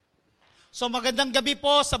So magandang gabi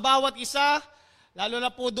po sa bawat isa, lalo na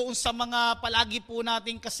po doon sa mga palagi po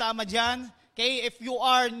nating kasama dyan. Okay, if you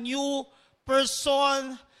are new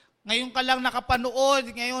person, ngayon ka lang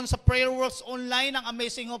nakapanood ngayon sa Prayer Works Online ng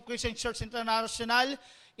Amazing Hope Christian Church International,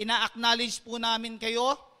 ina-acknowledge po namin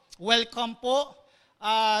kayo. Welcome po.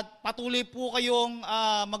 At patuloy po kayong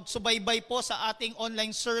magsubaybay po sa ating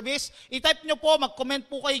online service. I-type nyo po, mag-comment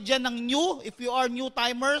po kayo dyan ng new, if you are new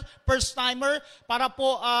timer, first timer, para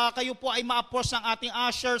po kayo po ay ma-approach ng ating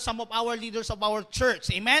usher, some of our leaders of our church.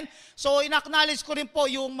 Amen? So, in-acknowledge ko rin po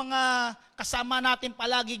yung mga kasama natin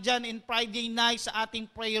palagi dyan in Friday night sa ating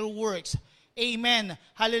prayer works. Amen.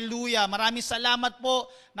 Hallelujah. Maraming salamat po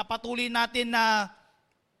na patuloy natin na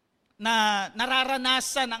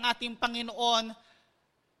nararanasan ng ating Panginoon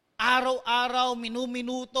araw-araw,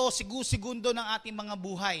 minu-minuto, segundo ng ating mga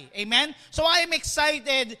buhay. Amen? So I am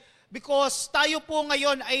excited because tayo po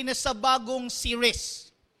ngayon ay nasa bagong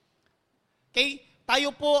series. Okay?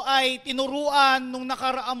 Tayo po ay tinuruan nung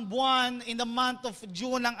nakaraang buwan in the month of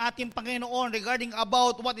June ng ating Panginoon regarding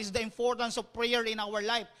about what is the importance of prayer in our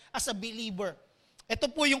life as a believer. Ito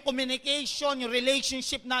po yung communication, yung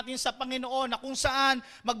relationship natin sa Panginoon na kung saan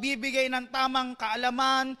magbibigay ng tamang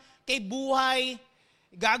kaalaman kay buhay.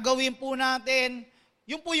 Gagawin po natin,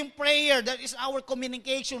 yun po yung prayer, that is our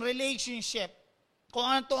communication, relationship. Kung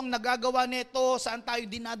ano to ang nagagawa nito, saan tayo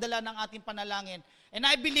dinadala ng ating panalangin. And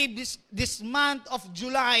I believe this month of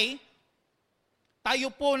July,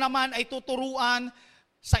 tayo po naman ay tuturuan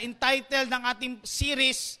sa entitled ng ating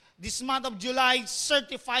series, this month of July,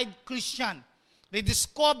 Certified Christian.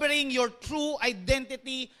 Rediscovering your true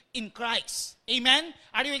identity in Christ. Amen?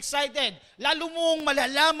 Are you excited? Lalo mong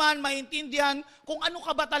malalaman, maintindihan kung ano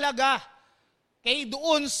ka ba talaga. Okay?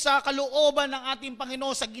 Doon sa kalooban ng ating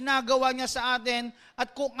Panginoon, sa ginagawa niya sa atin,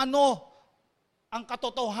 at kung ano ang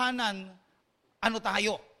katotohanan, ano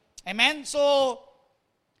tayo. Amen? So,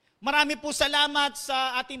 marami po salamat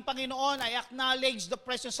sa ating Panginoon. I acknowledge the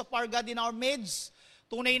presence of our God in our midst.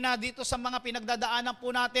 Tunay na dito sa mga pinagdadaanan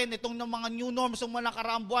po natin, itong mga new norms, ng mga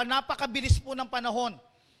nakaraang buwan, napakabilis po ng panahon.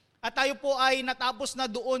 At tayo po ay natapos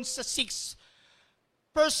na doon sa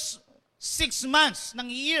first 6 months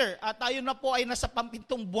ng year. At tayo na po ay nasa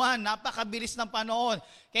pampintong buwan, napakabilis ng panahon.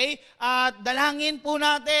 Okay? At dalangin po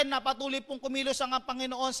natin na patuloy pong kumilos ang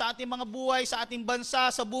Panginoon sa ating mga buhay, sa ating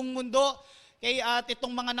bansa, sa buong mundo. Okay? At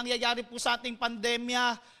itong mga nangyayari po sa ating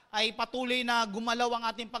pandemya ay patuloy na gumalaw ang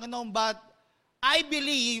ating Panginoon. But I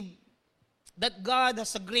believe that God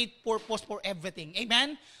has a great purpose for everything.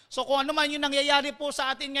 Amen? So kung ano man yung nangyayari po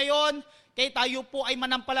sa atin ngayon, kaya tayo po ay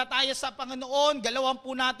manampalataya sa Panginoon, galawan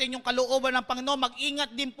po natin yung kalooban ng Panginoon, mag-ingat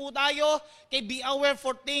din po tayo, kaya be aware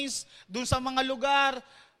for things dun sa mga lugar,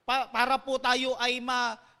 para po tayo ay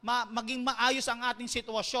maging maayos ang ating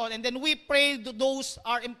sitwasyon. And then we pray to those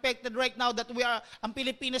are infected right now that ang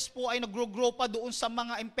Pilipinas po ay nag-grow pa doon sa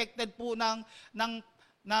mga infected po ng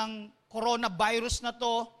coronavirus na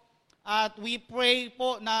to, at we pray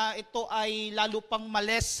po na ito ay lalo pang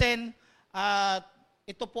malesen at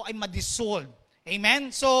ito po ay madissolve. Amen?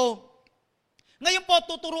 So, ngayon po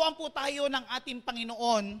tuturuan po tayo ng ating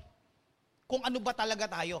Panginoon kung ano ba talaga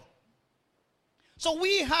tayo. So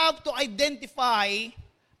we have to identify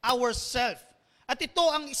ourselves. At ito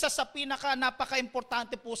ang isa sa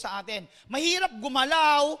napaka-importante po sa atin. Mahirap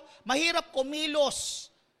gumalaw, mahirap kumilos.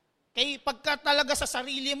 Kaya pagka talaga sa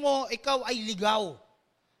sarili mo, ikaw ay ligaw.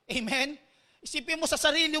 Amen? Isipin mo sa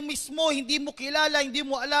sarili mo mismo, hindi mo kilala, hindi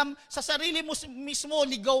mo alam, sa sarili mo mismo,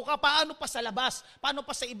 ligaw ka. Paano pa sa labas? Paano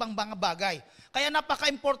pa sa ibang mga bagay? Kaya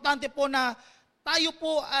napaka-importante po na tayo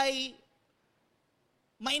po ay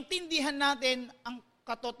maintindihan natin ang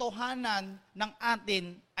katotohanan ng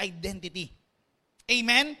ating identity.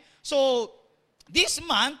 Amen? So, this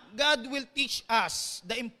month, God will teach us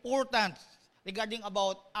the importance regarding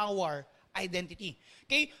about our identity.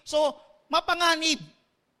 Okay? So, mapanganib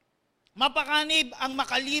ang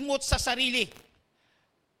makalimot sa sarili.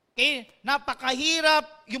 Okay?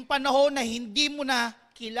 Napakahirap yung panahon na hindi mo na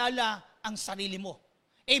kilala ang sarili mo.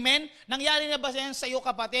 Amen? Nangyari na ba yan sa iyo,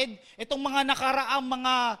 kapatid? Itong mga nakaraang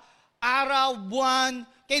mga araw, buwan,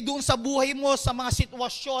 kaya doon sa buhay mo, sa mga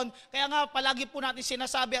sitwasyon. Kaya nga, palagi po natin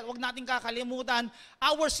sinasabi at huwag natin kakalimutan,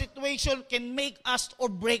 our situation can make us or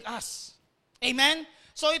break us. Amen?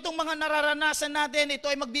 So itong mga nararanasan natin, ito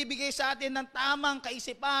ay magbibigay sa atin ng tamang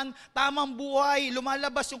kaisipan, tamang buhay,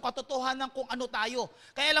 lumalabas yung katotohanan kung ano tayo.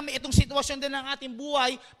 Kaya alam mo, itong sitwasyon din ng ating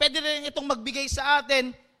buhay, pwede rin itong magbigay sa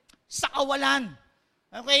atin sa kawalan.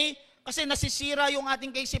 Okay? Kasi nasisira yung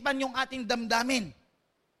ating kaisipan, yung ating damdamin.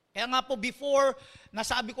 Kaya nga po before,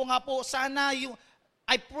 nasabi ko nga po, sana yung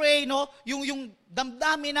I pray, no, yung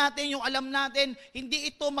damdamin natin, yung alam natin,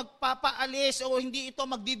 hindi ito magpapaalis o hindi ito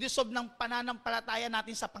magdidisob ng pananampalataya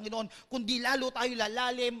natin sa Panginoon, kundi lalo tayo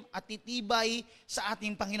lalalim at titibay sa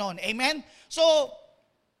ating Panginoon. Amen? So,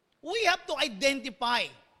 we have to identify.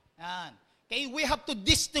 Yan. Okay? We have to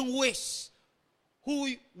distinguish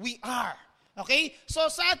who we are. Okay? So,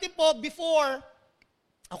 sa atin po, before,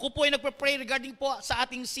 ako po ay nagpa-pray regarding po sa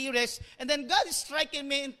ating series, and then God is striking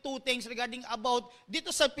me in two things regarding about dito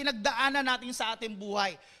sa pinagdaanan natin sa ating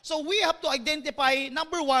buhay. So we have to identify,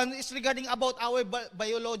 number one is regarding about our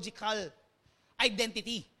biological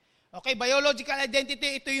identity. Okay, biological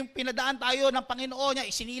identity, ito yung pinadaan tayo ng Panginoon niya,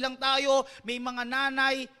 isinilang tayo, may mga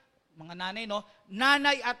nanay, no?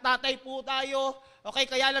 Nanay at tatay po tayo. Okay,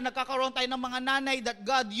 kaya lang nagkakaroon tayo ng mga nanay that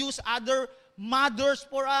God used other mothers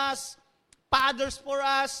for us, fathers for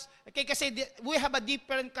us, okay, kasi we have a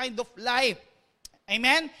different kind of life.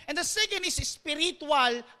 Amen? And the second is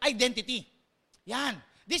spiritual identity. Yan.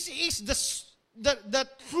 This is the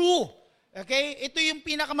true. Okay? Ito yung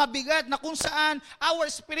pinakamabigat na kung saan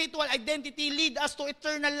our spiritual identity lead us to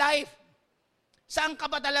eternal life. Saan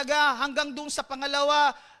ka ba talaga? Hanggang doon sa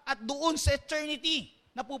pangalawa at doon sa eternity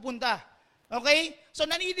na pupunta. Okay? So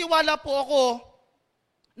naniniwala po ako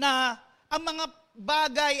na ang mga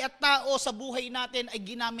bagay at tao sa buhay natin ay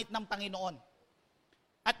ginamit ng Panginoon.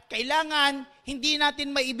 At kailangan hindi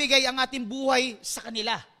natin maibigay ang ating buhay sa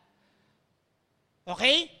kanila.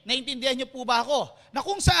 Okay? Naintindihan niyo po ba ako? Na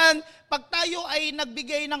kung saan, pag tayo ay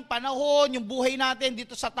nagbigay ng panahon, yung buhay natin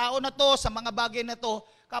dito sa tao na to, sa mga bagay na to,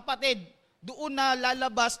 kapatid, doon na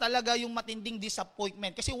lalabas talaga yung matinding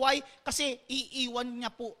disappointment. Kasi why? Kasi iiwan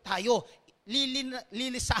niya po tayo.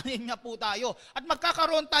 Lilisanin niya po tayo. At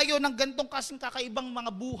magkakaroon tayo ng gantong kasing kakaibang mga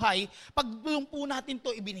buhay pag doon po natin to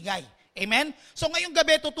ibinigay. Amen? So ngayong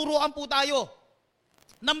gabi, tuturuan po tayo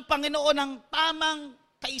ng Panginoon ng tamang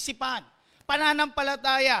kaisipan,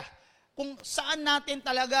 pananampalataya, kung saan natin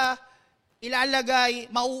talaga ilalagay,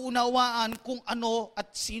 mauunawaan kung ano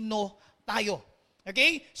at sino tayo.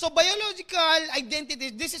 Okay? So biological identity,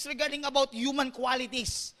 this is regarding about human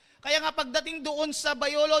qualities. Kaya nga pagdating doon sa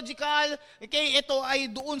biological, okay, ito ay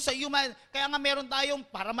doon sa human, kaya nga meron tayong,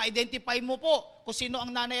 para ma-identify mo po kung sino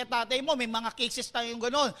ang nanay at tatay mo, may mga cases tayong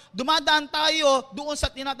gano'n. Dumadaan tayo doon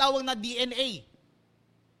sa tinatawag na DNA.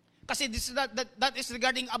 Kasi that is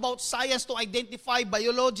regarding about science to identify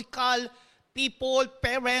biological people,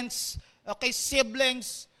 parents, okay,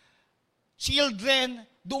 siblings, children,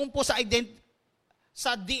 doon po sa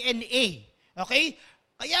DNA. Okay?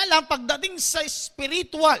 Kaya lang, pagdating sa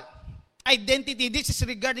spiritual identity, this is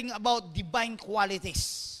regarding about divine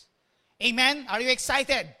qualities. Amen? Are you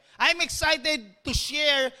excited? I'm excited to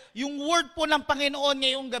share yung word po ng Panginoon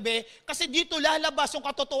ngayong gabi kasi dito lalabas yung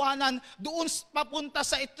katotohanan doon papunta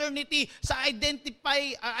sa eternity, sa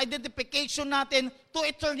identification natin to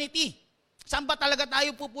eternity. Saan ba talaga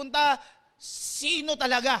tayo pupunta? Sino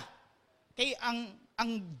talaga? Kay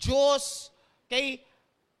ang Diyos, kay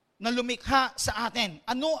na lumikha sa atin.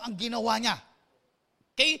 Ano ang ginawa niya?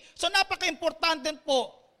 Okay? So napaka-importante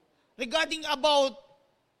po regarding about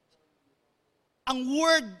ang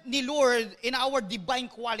word ni Lord in our divine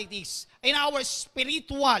qualities, in our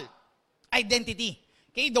spiritual identity.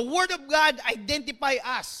 Okay? The word of God identify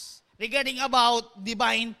us regarding about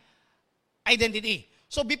divine identity.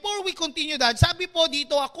 So before we continue that, sabi po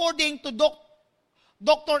dito, according to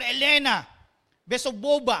Dr. Elena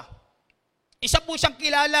Besobova, isa po siyang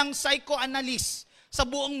kilalang psychoanalyst sa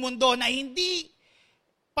buong mundo na hindi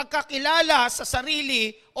pagkakilala sa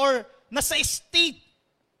sarili or nasa state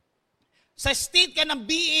ka ng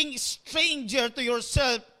being stranger to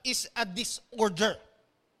yourself is a disorder.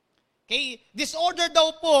 Okay? Disorder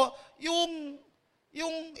daw po yung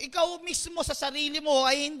ikaw mismo sa sarili mo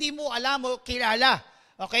ay hindi mo alam o kilala.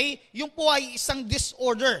 Okay? Yung po ay isang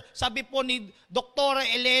disorder. Sabi po ni Dr.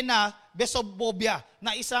 Elena Besobova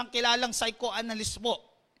na isang kilalang psychoanalyst po.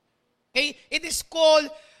 Okay? It is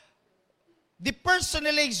called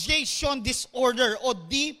depersonalization disorder o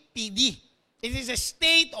DPD. It is a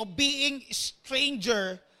state of being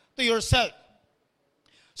stranger to yourself.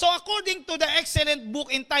 So according to the excellent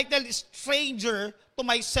book entitled Stranger to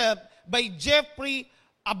Myself by Jeffrey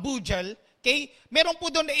Abugel, okay, meron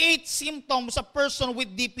po doon 8 symptoms sa person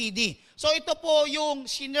with DPD. So ito po yung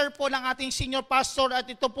senior po ng ating senior pastor at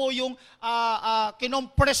ito po yung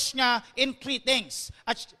kinompress niya in 3 things.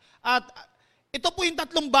 At ito po yung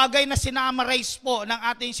 3 bagay na sinamarize po ng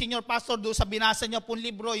ating senior pastor doon sa binasa niya pong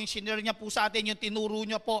libro, yung senior niya po sa atin, yung tinuro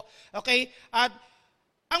niya po. Okay? At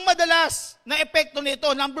ang madalas na epekto nito,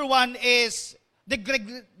 number 1 is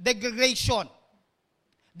degradation.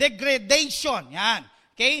 Degradation, yan.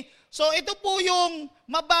 Okay? So ito po yung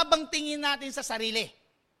mababang tingin natin sa sarili.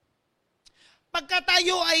 Pagka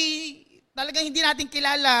tayo ay talagang hindi natin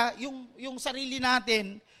kilala yung sarili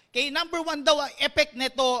natin, okay, number one daw, effect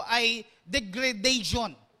nito ay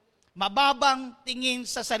degradation. Mababang tingin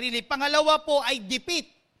sa sarili. Pangalawa po ay defeat.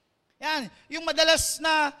 Yan, yung madalas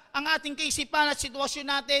na ang ating kaisipan at sitwasyon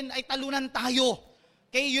natin ay talunan tayo.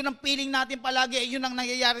 Okay, yun ang feeling natin palagi, yun ang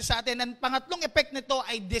nangyayari sa atin. And pangatlong effect nito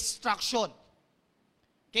ay destruction.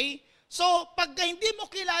 Okay? So, pagka hindi mo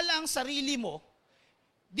kilala ang sarili mo,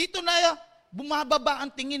 dito na bumababa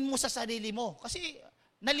ang tingin mo sa sarili mo. Kasi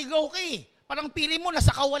naligaw ka eh. Parang feeling mo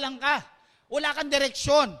nasa kawalan ka. Wala kang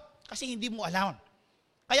direksyon kasi hindi mo alam.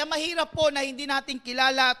 Kaya mahirap po na hindi natin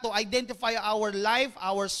kilala to identify our life,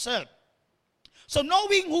 ourself. So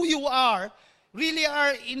knowing who you are, really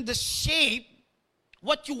are in the shape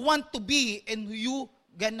what you want to be and who you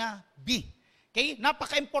gonna be. Okay?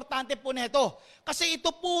 Napaka-importante po nito. Kasi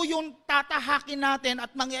ito po yung tatahakin natin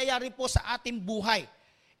at mangyayari po sa ating buhay.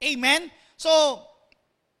 Amen? So,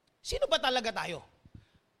 sino ba talaga tayo?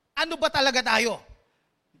 Ano ba talaga tayo?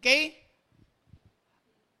 Okay?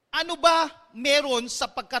 Ano ba meron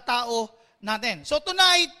sa pagkatao natin? So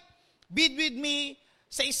tonight, be with me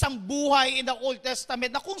sa isang buhay in the Old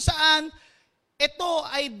Testament na kung saan ito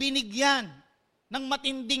ay binigyan ng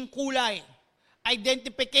matinding kulay,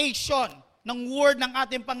 identification ng word ng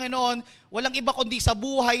ating Panginoon, walang iba kundi sa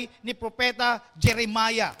buhay ni Propeta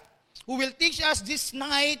Jeremiah, who will teach us this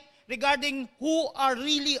night regarding who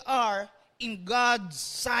really are in God's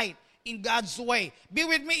sight, in God's way. Be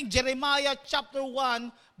with me in Jeremiah chapter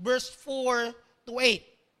 1, verse 4 to 8.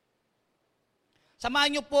 Samahan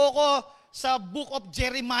niyo po ako sa book of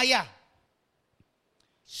Jeremiah,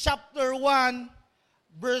 chapter 1,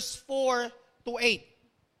 verse 4 to 8.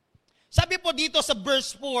 Sabi po dito sa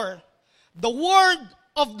verse 4, the word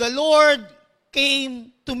of the Lord came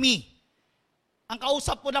to me. Ang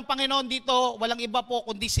kausap po ng Panginoon dito, walang iba po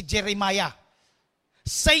kundi si Jeremiah.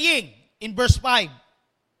 Saying, in verse 5,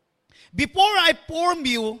 before I formed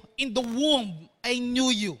you in the womb, I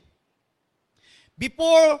knew you.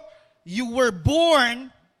 Before you were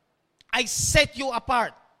born, I set you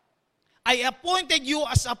apart. I appointed you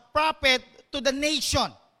as a prophet to the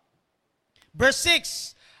nation. Verse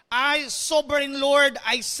 6, I, sovereign Lord,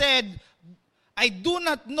 I said, I do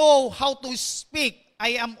not know how to speak.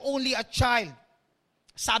 I am only a child.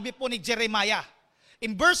 Sabi po ni Jeremiah.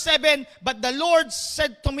 In verse 7, but the Lord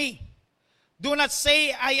said to me, do not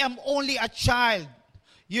say I am only a child.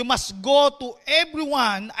 You must go to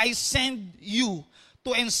everyone I send you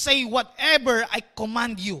to and say whatever I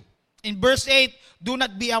command you. In verse 8, do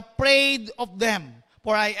not be afraid of them,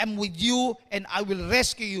 for I am with you and I will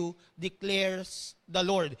rescue you, declares the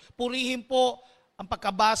Lord. Purihin po ang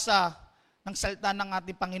pagkabasa ng salita ng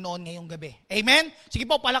ating Panginoon ngayong gabi. Amen? Sige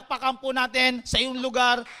po, palakpakan po natin sa iyong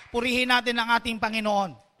lugar, purihin natin ang ating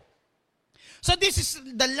Panginoon. So this is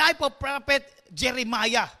the life of Prophet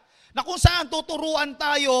Jeremiah, na kung saan tuturuan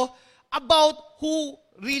tayo about who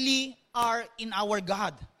really are in our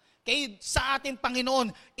God. Okay, sa ating Panginoon,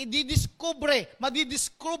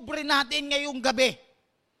 madidiscover natin ngayong gabi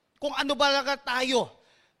kung ano ba talaga tayo.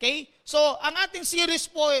 Okay? So, ang ating series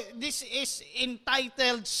po, this is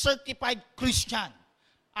entitled Certified Christian.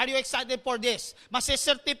 Are you excited for this?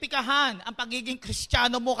 Masisertipikahan ang pagiging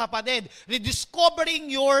Kristiyano mo, kapatid. Rediscovering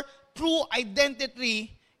your true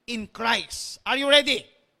identity in Christ. Are you ready?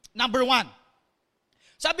 Number 1.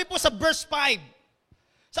 Sabi po sa verse 5.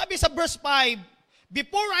 Sabi sa verse 5,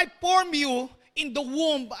 before I formed you in the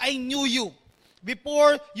womb, I knew you.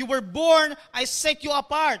 Before you were born, I set you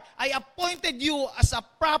apart. I appointed you as a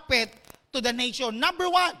prophet to the nation. Number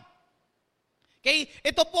 1. Okay?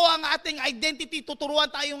 Ito po ang ating identity. Tuturuan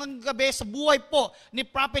tayo ng gabi sa buhay po ni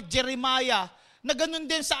Prophet Jeremiah na ganun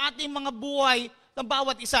din sa ating mga buhay ng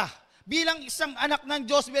bawat isa. Bilang isang anak ng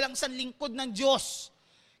Diyos, bilang isang lingkod ng Diyos.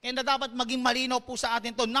 Kaya na dapat maging malinaw po sa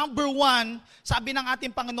atin to. Number 1, sabi ng ating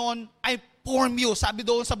Panginoon, I form you. Sabi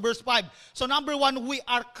doon sa verse 5. So number 1, we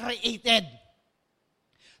are created.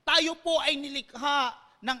 Tayo po ay nilikha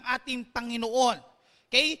ng ating Panginoon.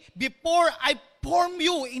 Okay? Before I form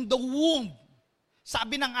you in the womb,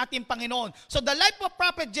 sabi ng ating Panginoon. So the life of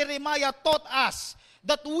Prophet Jeremiah taught us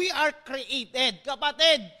that we are created.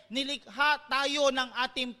 Kapatid, nilikha tayo ng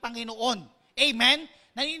ating Panginoon. Amen?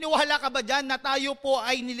 Naniniwala ka ba dyan na tayo po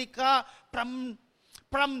ay nilikha from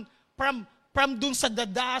dun sa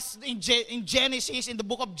dadas in Genesis, in the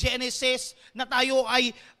book of Genesis, na tayo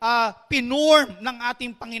ay pinorm ng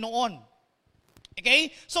ating Panginoon.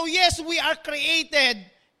 Okay? So yes, we are created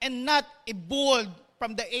and not evolved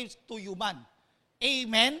from the age to human.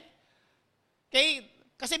 Amen? Okay?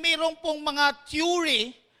 Kasi mayroong pong mga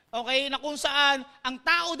theory Okay, na kung saan ang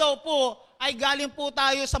tao daw po ay galing po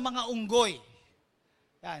tayo sa mga unggoy.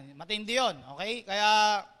 Yan, matindi yun. Okay?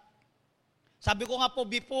 Kaya, sabi ko nga po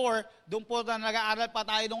before, doon po na nag-aaral pa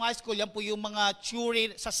tayo nung high school, yan po yung mga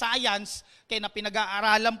theory sa science, kaya na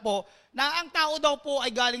pinag-aaralan po, na ang tao daw po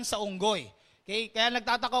ay galing sa unggoy. Okay? Kaya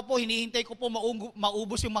nagtataka po, hinihintay ko po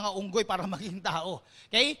maubos yung mga unggoy para maging tao.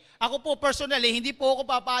 Okay? Ako po personally, hindi po ako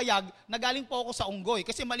papayag na galing po ako sa unggoy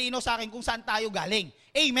kasi malino sa akin kung saan tayo galing.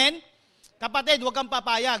 Amen? Kapatid, huwag kang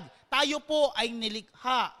papayag. Tayo po ay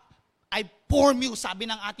nilikha, I form you, sabi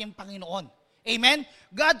ng ating Panginoon. Amen?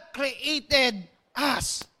 God created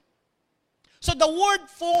us. So the word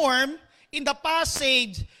form in the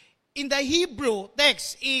passage, in the Hebrew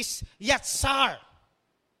text is yatsar.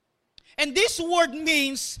 And this word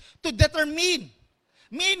means to determine.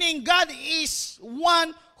 Meaning God is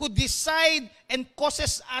one who decide and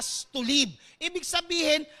causes us to live. Ibig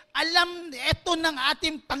sabihin, alam ito ng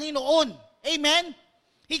ating Panginoon. Amen?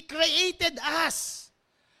 He created us.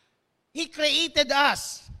 He created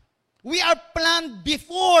us. We are planned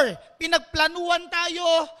before. Pinagplanuhan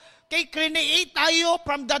tayo, kay create tayo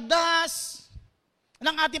from the dust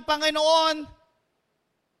ng ating Panginoon.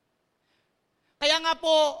 Kaya nga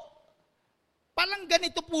po, parang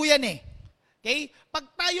ganito po yan eh. Okay?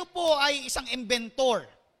 Pag tayo po ay isang inventor,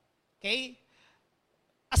 okay?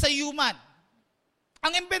 As a human,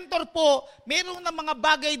 ang inventor po, mayroon na mga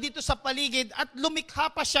bagay dito sa paligid at lumikha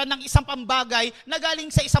pa siya ng isang pambagay na galing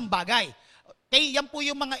sa isang bagay. Okay, yan po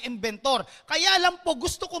yung mga inventor. Kaya lang po,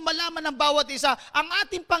 gusto ko malaman ng bawat isa, ang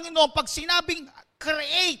ating Panginoon, pag sinabing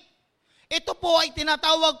create, ito po ay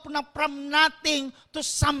tinatawag na from nothing to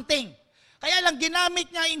something. Kaya lang ginamit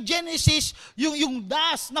niya in Genesis yung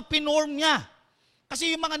dust na pinorm niya.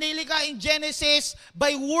 Kasi yung mga nilikha in Genesis,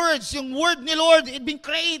 by words, yung word ni Lord, it been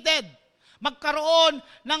created. Magkaroon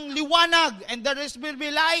ng liwanag and there will be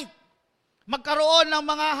light. Magkaroon ng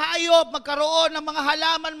mga hayop, magkaroon ng mga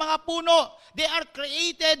halaman, mga puno. They are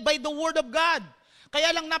created by the Word of God. Kaya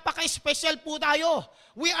lang napaka-special po tayo.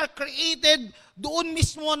 We are created doon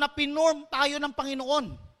mismo na pinorm tayo ng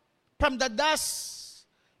Panginoon. From the dust,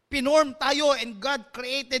 pinorm tayo and God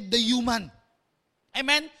created the human.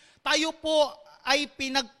 Amen? Tayo po ay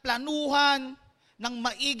pinagplanuhan ng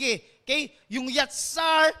maigi. Okay? Yung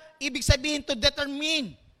yatsar, ibig sabihin to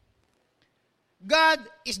determine. God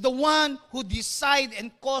is the one who decide and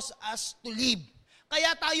cause us to live.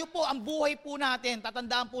 Kaya tayo po, ang buhay po natin,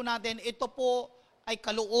 tatandaan po natin, ito po ay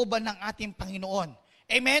kalooban ng ating Panginoon.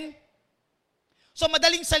 Amen? So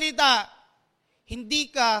madaling salita, hindi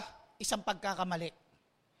ka isang pagkakamali.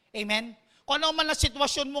 Amen? Kung ano man ang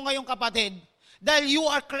sitwasyon mo ngayong kapatid, dahil you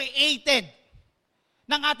are created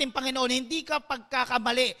ng ating Panginoon, hindi ka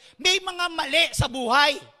pagkakamali. May mga mali sa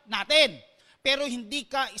buhay natin. Pero hindi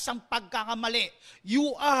ka isang pagkakamali.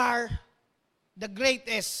 You are the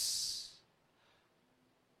greatest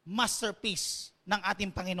masterpiece ng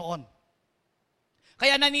ating Panginoon.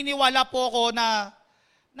 Kaya naniniwala po ako na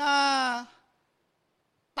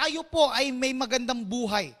tayo po ay may magandang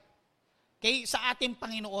buhay sa ating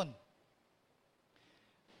Panginoon.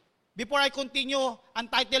 Before I continue, ang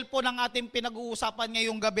title po ng ating pinag-uusapan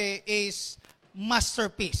ngayong gabi is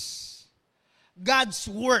Masterpiece. God's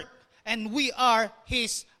work. And we are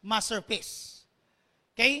His masterpiece.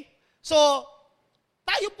 Okay? So,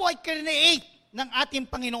 tayo po ay create ng ating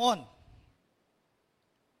Panginoon.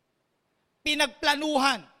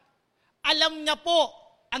 Pinagplanuhan. Alam niya po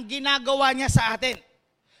ang ginagawa niya sa atin.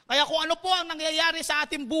 Kaya kung ano po ang nangyayari sa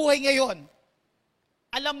ating buhay ngayon,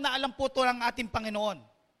 alam na alam po ito ng ating Panginoon.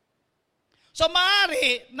 So,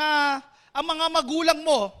 maaari na ang mga magulang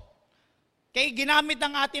mo, ginamit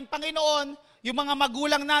ng ating Panginoon, yung mga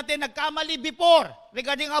magulang natin nagkamali before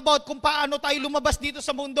regarding about kung paano tayo lumabas dito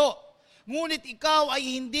sa mundo. Ngunit ikaw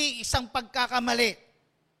ay hindi isang pagkakamali.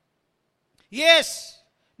 Yes,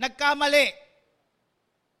 nagkamali.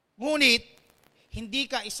 Ngunit, hindi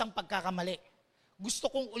ka isang pagkakamali. Gusto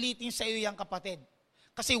kong ulitin sa iyo yan, kapatid.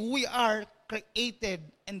 Kasi we are created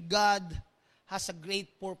and God has a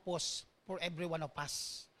great purpose for every one of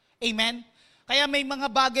us. Amen? Kaya may mga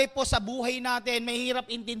bagay po sa buhay natin, may hirap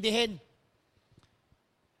intindihin.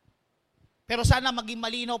 Pero sana maging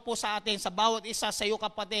malinaw po sa atin, sa bawat isa sa iyo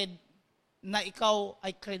kapatid, na ikaw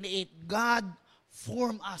ay create. God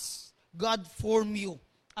form us. God form you.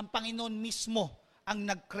 Ang Panginoon mismo ang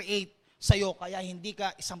nag-create sa iyo, kaya hindi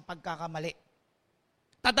ka isang pagkakamali.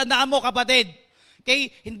 Tatandaan mo kapatid,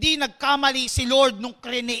 hindi nagkamali si Lord nung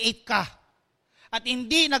create ka. At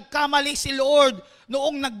hindi nagkamali si Lord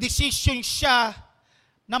noong nagdesisyon siya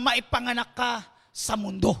na maipanganak ka sa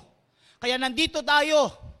mundo. Kaya nandito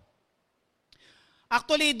tayo.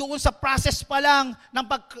 Actually, doon sa process pa lang ng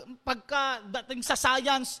pagkadating sa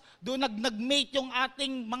science, doon nag-mate yung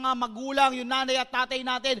ating mga magulang, yung nanay at tatay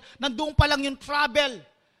natin, nandoon pa lang yung travel,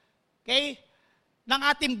 okay, ng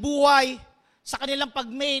ating buhay sa kanilang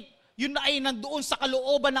pag-mate, yun ay nandoon sa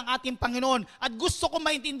kalooban ng ating Panginoon. At gusto ko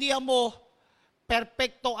maintindihan mo,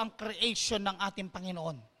 perpekto ang creation ng ating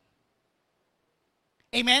Panginoon.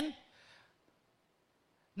 Amen?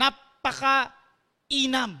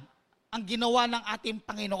 Napaka-inam ang ginawa ng ating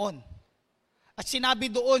Panginoon. At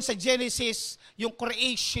sinabi doon sa Genesis, yung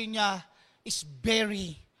creation niya is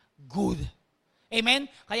very good.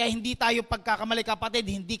 Amen? Kaya hindi tayo pagkakamali,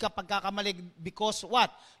 kapatid, hindi ka pagkakamali because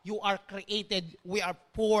what? You are created, we are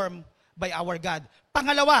formed by our God.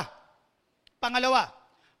 Pangalawa,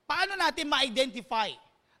 paano natin ma-identify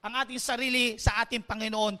ang ating sarili sa ating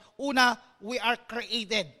Panginoon? Una, we are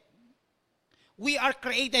created. We are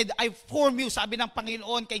created, I form you, sabi ng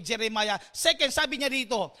Panginoon kay Jeremiah. Second, sabi niya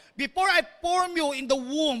dito, before I form you in the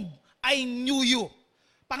womb, I knew you.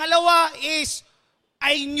 Pangalawa is,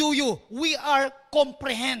 I knew you. We are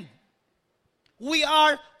comprehend. We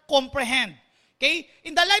are comprehend. Okay?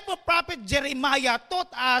 In the life of Prophet Jeremiah taught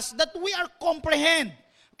us that we are comprehend.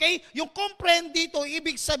 Okay? Yung comprehend dito,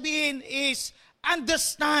 ibig sabihin is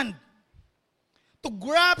understand. To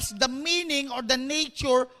grasp the meaning or the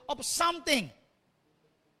nature of something.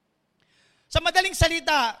 Sa madaling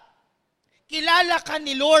salita, kilala ka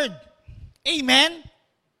ni Lord. Amen?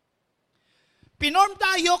 Pinorm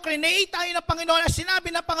tayo, create tayo ng Panginoon, at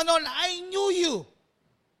sinabi ng Panginoon, I knew you.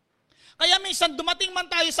 Kaya minsan dumating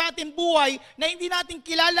man tayo sa ating buhay na hindi natin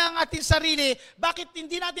kilala ang ating sarili. Bakit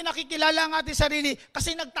hindi natin nakikilala ang ating sarili?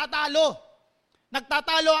 Kasi nagtatalo.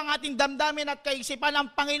 Nagtatalo ang ating damdamin at kaisipan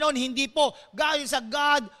ng Panginoon. Hindi po. God is a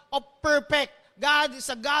God of perfect. God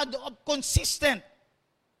is a God of consistent.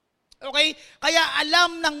 Okay? Kaya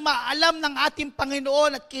alam ng ating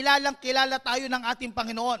Panginoon at kilala tayo ng ating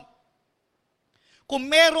Panginoon. Kung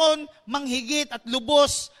meron manghigit at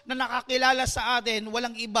lubos na nakakilala sa atin,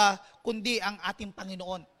 walang iba kundi ang ating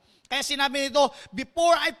Panginoon. Kaya sinabi nito,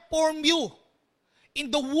 before I formed you in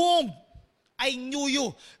the womb, I knew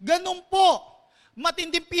you. Ganun po,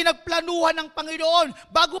 matinding pinagplanuhan ng Panginoon.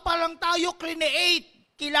 Bago pa lang tayo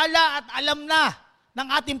create, kilala at alam na ng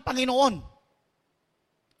ating Panginoon.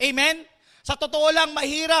 Amen? Sa totoo lang,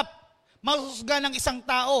 mahirap mahusga ng isang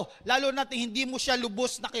tao, lalo na't hindi mo siya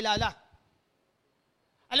lubos na kilala.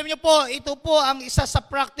 Alam niyo po, ito po ang isa sa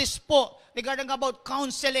practice po regarding about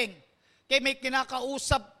counseling. Okay, may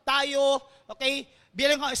kinakausap tayo, okay?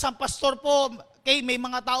 Bilang isang pastor po, okay, may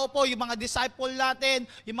mga tao po, yung mga disciple natin,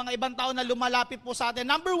 yung mga ibang tao na lumalapit po sa atin.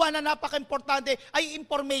 Number one na napaka-importante ay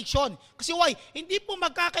information. Kasi why? Hindi po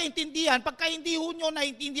magkakaintindihan pagka hindi ho nyo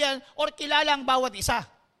naintindihan or kilala ang bawat isa.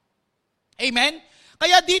 Amen?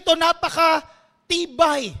 Kaya dito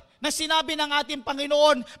napaka-tibay na sinabi ng ating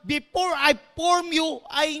Panginoon, before I form you,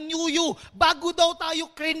 I knew you. Bago daw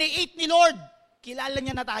tayo create ni Lord, kilala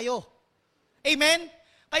niya na tayo. Amen?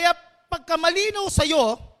 Kaya pagka malinaw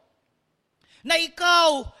sa'yo na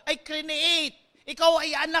ikaw ay create, ikaw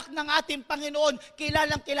ay anak ng ating Panginoon,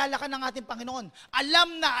 kilala ka ng ating Panginoon.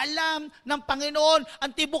 Alam na alam ng Panginoon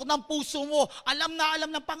ang tibok ng puso mo. Alam na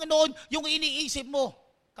alam ng Panginoon yung iniisip mo.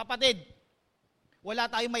 Kapatid, wala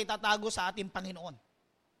tayong may tatago sa ating Panginoon.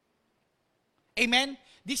 Amen?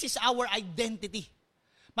 This is our identity.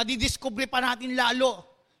 Madidiscover pa natin lalo.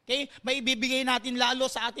 Okay? May ibibigay natin lalo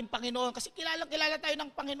sa ating Panginoon kasi kilala tayo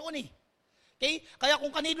ng Panginoon eh. Okay? Kaya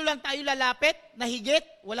kung kanino lang tayo lalapit, na higit,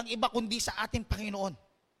 walang iba kundi sa ating Panginoon.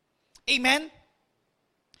 Amen?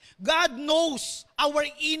 God knows our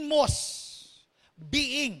inmost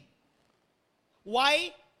being.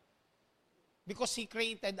 Why? Because He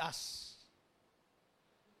created us.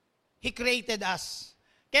 He created us.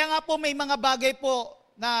 Kaya nga po may mga bagay po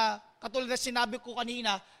na katulad na sinabi ko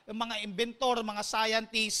kanina, yung mga inventor, mga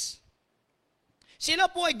scientists, sila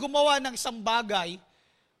po ay gumawa ng isang bagay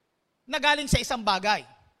na galing sa isang bagay.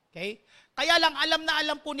 Okay? Kaya lang alam na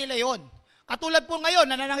alam po nila yon. Katulad po ngayon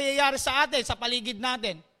na nangyayari sa atin, sa paligid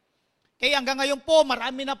natin. Kaya hanggang ngayon po,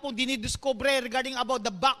 marami na pong dinidiscover regarding about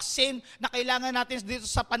the vaccine na kailangan natin dito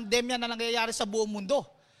sa pandemya na nangyayari sa buong mundo.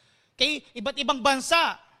 Okay? Iba't ibang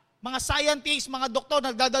bansa, mga scientists, mga doktor,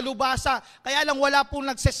 nagdadalubasa, kaya lang wala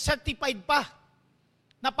pong nagse-certified pa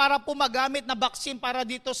na para po magamit na vaccine para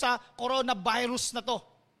dito sa coronavirus na to.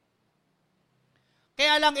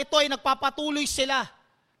 Kaya lang ito ay nagpapatuloy sila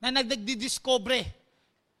na nagdidiscover.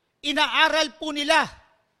 Inaaral po nila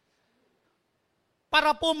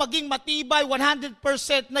para po maging matibay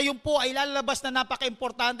 100% na yun po ay lalabas na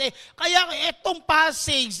napaka-importante. Kaya itong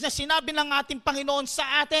passage na sinabi ng ating Panginoon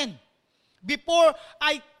sa atin, Before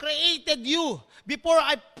I created you, before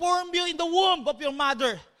I formed you in the womb of your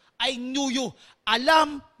mother, I knew you.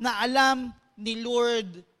 Alam na alam ni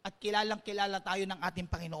Lord at kilalang-kilala tayo ng ating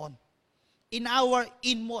Panginoon. In our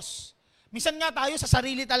inmost. Minsan nga tayo sa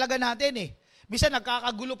sarili talaga natin eh. Minsan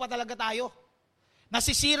nagkakagulo pa talaga tayo.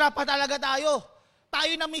 Nasisira pa talaga tayo.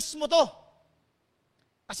 Tayo na mismo to.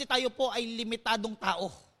 Kasi tayo po ay limitadong tao.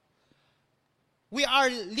 We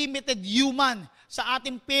are limited human sa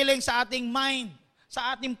ating feeling, sa ating mind,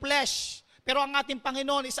 sa ating flesh. Pero ang ating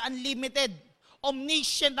Panginoon is unlimited.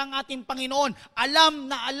 Omniscient ang ating Panginoon.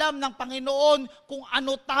 Alam na alam ng Panginoon kung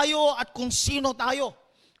ano tayo at kung sino tayo.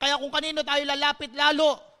 Kaya kung kanino tayo lalapit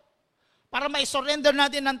lalo, para ma-surrender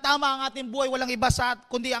natin ng tama ang ating buhay, walang iba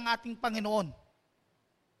kundi ang ating Panginoon.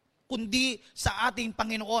 Kundi sa ating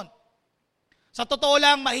Panginoon. Sa totoo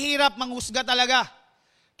lang, mahirap manghusga talaga.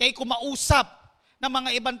 Kaya kumausap ng mga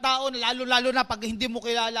ibang tao, lalo-lalo na pag hindi mo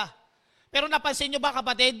kilala. Pero napansin nyo ba,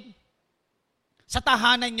 kapatid, sa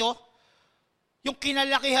tahanan nyo, yung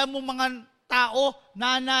kinalakihan mo mga tao,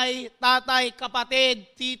 nanay, tatay,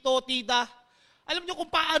 kapatid, tito, tita, alam nyo kung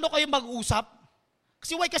paano kayo mag-usap?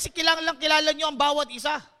 Kasi kilala nyo ang bawat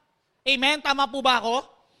isa. Amen? Tama po ba ako?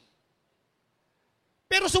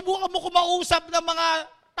 Pero subukan mo kumausap ng mga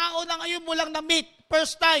tao na ngayon mo lang na-meet,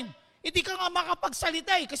 first time. Hindi ka nga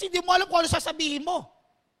makapagsalita kasi hindi mo alam kung ano sasabihin mo.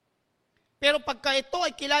 Pero pagka ito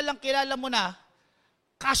ay kilalang-kilala mo na,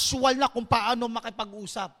 casual na kung paano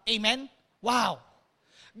makipag-usap. Amen? Wow!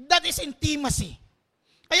 That is intimacy.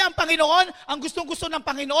 Kaya ang Panginoon, ang gustong-gusto ng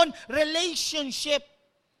Panginoon, relationship.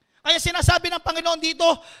 Kaya sinasabi ng Panginoon dito,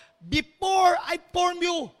 before I form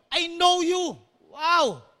you, I know you.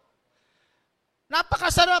 Wow!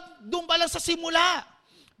 Napakasarap doon pa lang sa simula.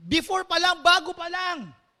 Before pa lang, bago pa lang.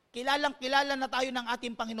 Kilalang-kilala na tayo ng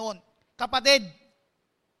ating Panginoon. Kapatid,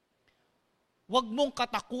 huwag mong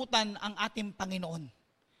katakutan ang ating Panginoon.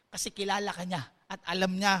 Kasi kilala ka niya at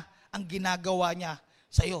alam niya ang ginagawa niya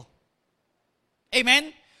sa iyo.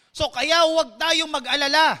 Amen? So kaya huwag tayong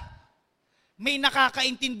mag-alala. May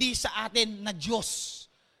nakakaintindi sa atin na Diyos.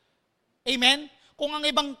 Amen? Kung ang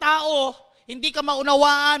ibang tao, hindi ka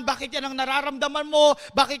maunawaan, bakit yan ang nararamdaman mo,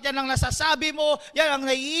 bakit yan ang nasasabi mo, yan ang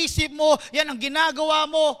naiisip mo, yan ang ginagawa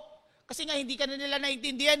mo. Kasi nga hindi ka na nila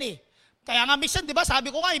naintindihan eh. Kaya nga minsan, di ba,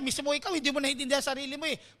 sabi ko nga, mismo ikaw, hindi mo naintindihan sarili mo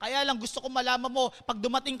eh. Kaya lang gusto ko malaman mo, pag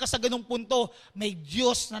dumating ka sa ganung punto, may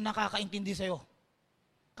Diyos na nakakaintindi sa'yo.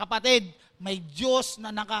 Kapatid, may Diyos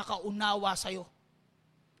na nakakaunawa sa'yo.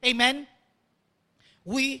 Amen?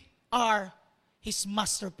 We are His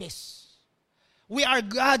masterpiece. We are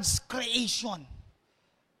God's creation.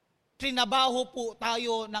 Trinabaho po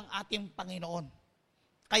tayo ng ating Panginoon.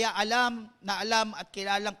 Kaya alam na alam at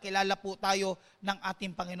kilalang-kilala po tayo ng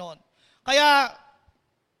ating Panginoon. Kaya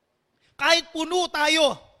kahit puno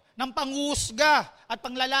tayo ng panghusga at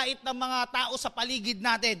panglalait ng mga tao sa paligid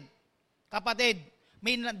natin, kapatid,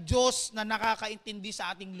 may Diyos na nakakaintindi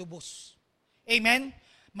sa ating lubos. Amen?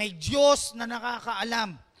 May Diyos na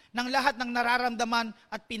nakakaalam ng lahat ng nararamdaman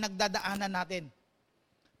at pinagdadaanan natin.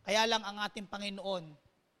 Kaya lang ang ating Panginoon,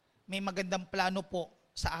 may magandang plano po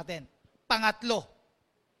sa atin. Pangatlo.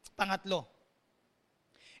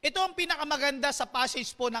 Ito ang pinakamaganda sa passage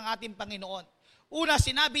po ng ating Panginoon. Una,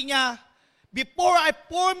 sinabi niya, before I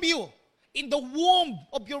formed you in the womb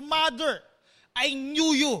of your mother, I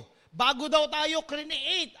knew you. Bago daw tayo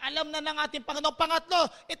create, alam na ng ating Panginoon. Pangatlo,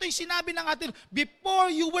 ito yung sinabi ng ating, before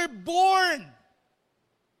you were born.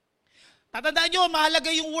 Tatandaan nyo, mahalaga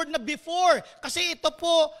yung word na before. Kasi ito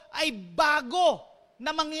po ay bago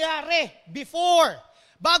na mangyari. Before.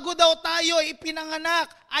 Bago daw tayo ipinanganak,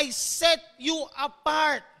 I set you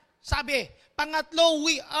apart. Sabi, pangatlo,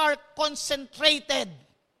 we are concentrated.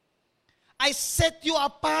 I set you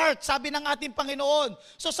apart, sabi ng ating Panginoon.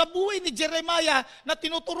 So sa buhay ni Jeremiah, na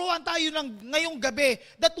tinuturuan tayo ngayong gabi,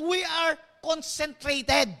 that we are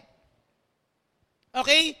concentrated.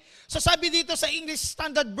 Okay? So sabi dito sa English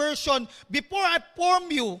Standard Version, before I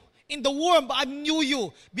formed you in the womb, I knew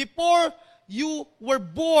you. Before you were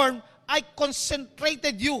born, I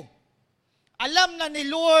concentrated you. Alam na ni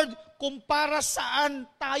Lord kung para saan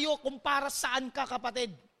tayo, kung para saan ka, kapatid.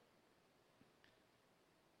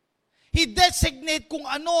 He designate kung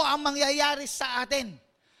ano ang mangyayari sa atin.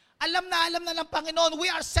 Alam na ng Panginoon,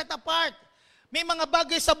 we are set apart. May mga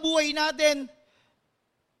bagay sa buhay natin,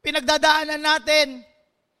 pinagdadaanan natin,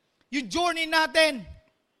 yung journey natin.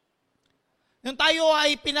 Nung tayo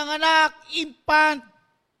ay pinanganak, infant,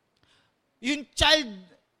 yung child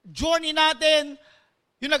journey natin,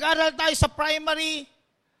 yung nag-aral tayo sa primary,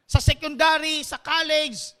 sa secondary, sa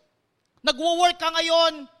college, nagwo-work ka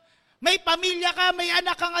ngayon, may pamilya ka, may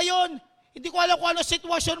anak ka ngayon, Hindi ko alam kung ano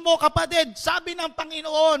sitwasyon mo, kapatid. Sabi ng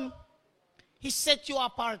Panginoon, He set you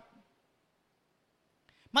apart.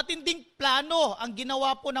 Matinding plano ang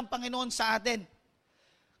ginawa po ng Panginoon sa atin.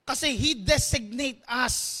 Kasi He designate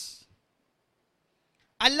us.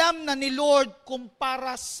 Alam na ni Lord kung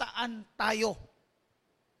para saan tayo.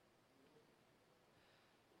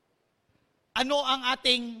 Ano ang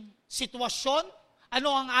ating sitwasyon?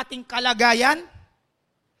 Ano ang ating kalagayan?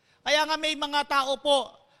 Kaya nga may mga tao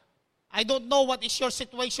po, I don't know what is your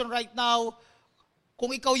situation right now.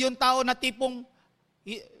 Kung ikaw yung tao na tipong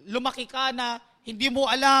lumaki ka na hindi mo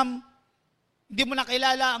alam, hindi mo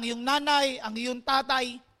nakilala ang iyong nanay, ang iyong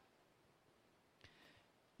tatay.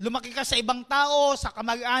 Lumaki ka sa ibang tao, sa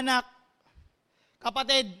kamag-anak.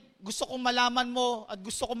 Kapatid, gusto kong malaman mo at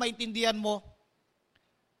gusto kong maintindihan mo,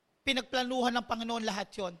 pinagplanuhan ng Panginoon lahat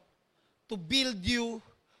yon to build you,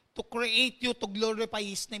 to create you, to glorify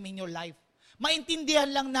His name in your life. Maintindihan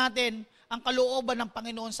lang natin ang kalooban ng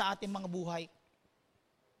Panginoon sa ating mga buhay.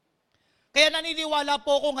 Kaya naniniwala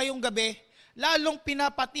po ako ngayong gabi, lalong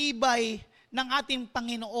pinapatibay ng ating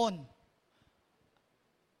Panginoon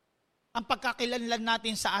ang pagkakilanlan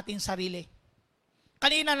natin sa ating sarili.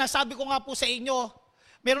 Kanina nasabi ko nga po sa inyo,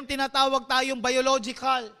 meron tinatawag tayong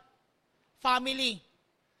biological family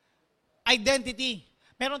identity.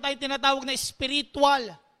 Meron tayong tinatawag na spiritual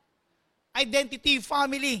identity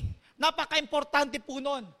family. Napaka-importante po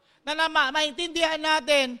nun na maintindihan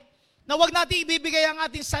natin na huwag natin ibibigay ang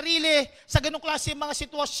ating sarili sa ganong klase mga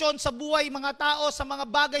sitwasyon sa buhay, mga tao, sa mga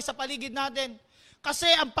bagay sa paligid natin. Kasi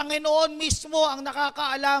ang Panginoon mismo ang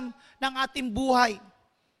nakakaalam ng ating buhay.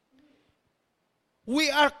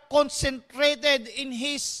 We are concentrated in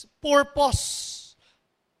His purpose.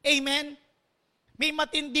 Amen? May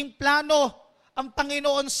matinding plano ang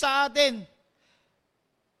Panginoon sa atin.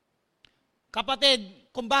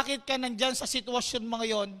 Kapatid, kung bakit ka nandyan sa sitwasyon mo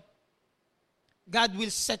ngayon, God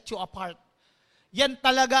will set you apart. Yan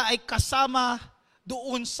talaga ay kasama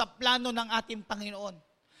doon sa plano ng ating Panginoon.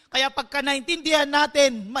 Kaya pagka naintindihan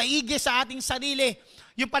natin, maigi sa ating sarili,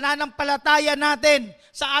 yung pananampalataya natin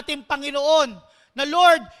sa ating Panginoon, na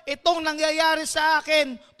Lord, itong nangyayari sa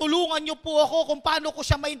akin, tulungan niyo po ako kung paano ko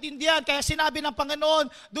siya maintindihan. Kaya sinabi ng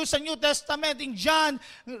Panginoon doon sa New Testament in John,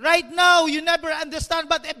 right now, you never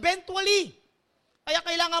understand, but eventually, kaya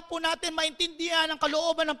kailangan po natin maintindihan ang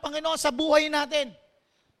kalooban ng Panginoon sa buhay natin.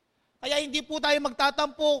 Kaya hindi po tayo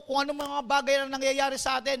magtatampo kung anong mga bagay na nangyayari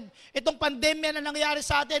sa atin. Itong pandemya na nangyayari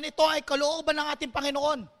sa atin, ito ay kalooban ng ating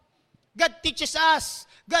Panginoon. God teaches us.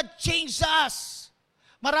 God changes us.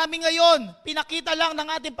 Marami ngayon, pinakita lang ng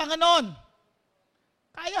ating Panginoon.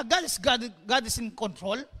 Kaya God is in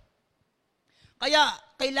control. Kaya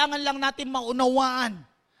kailangan lang natin maunawaan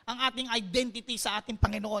ang ating identity sa ating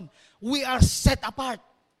Panginoon. We are set apart.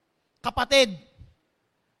 Kapatid,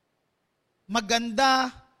 maganda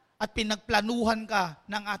at pinagplanuhan ka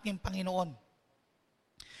ng ating Panginoon.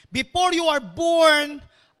 Before you are born,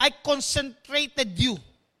 I concentrated you.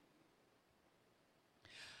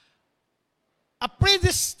 I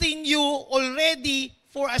predestined you already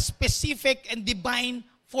for a specific and divine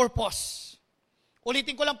purpose.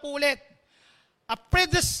 Ulitin ko lang po ulit. I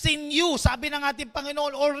predestined you, sabi ng ating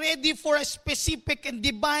Panginoon, already for a specific and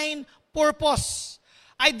divine purpose.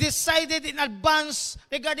 I decided in advance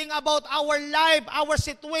regarding about our life, our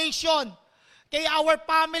situation, kay our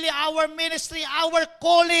family, our ministry, our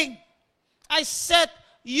calling. I set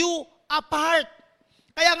you apart.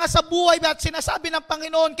 Kaya nga sa buhay at sinasabi ng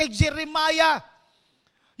Panginoon kay Jeremiah,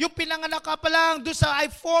 yung pinanganak ka pa lang doon sa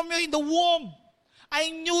I formed you in the womb.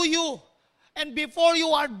 I knew you. And before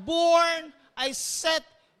you are born, I set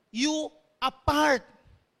you apart.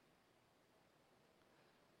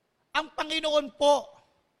 Ang Panginoon po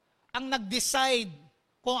ang nag-decide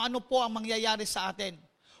kung ano po ang mangyayari sa atin.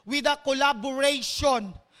 With a collaboration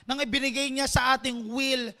ng ibinigay niya sa ating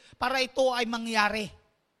will para ito ay mangyari.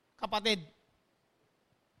 Kapatid,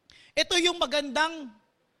 ito yung magandang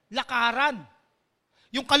lakaran,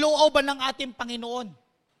 yung kalooban ng ating Panginoon.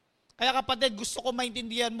 Kaya kapatid, gusto ko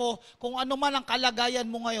maintindihan mo kung ano man ang kalagayan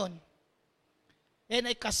mo ngayon, yan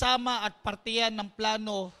ay kasama at partiyan ng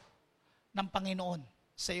plano ng Panginoon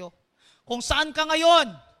sa iyo. Kung saan ka ngayon,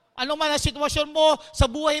 ano man ang sitwasyon mo, sa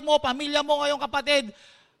buhay mo, pamilya mo ngayon kapatid,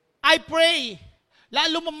 I pray,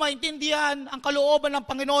 lalo mo maintindihan ang kalooban ng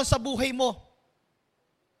Panginoon sa buhay mo.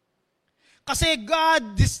 Kasi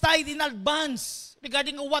God decided in advance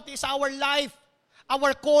regarding what is our life,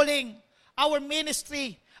 our calling, our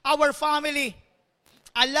ministry, our family.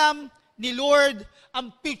 Alam ni Lord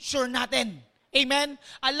ang future natin. Amen?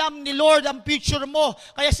 Alam ni Lord ang future mo.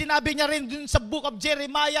 Kaya sinabi niya rin dun sa book of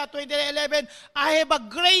Jeremiah 29:11, I have a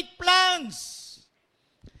great plans.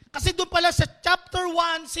 Kasi doon pala sa chapter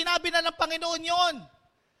 1, sinabi na ng Panginoon yon.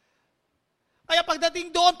 Kaya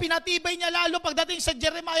pagdating doon, pinatibay niya lalo. Pagdating sa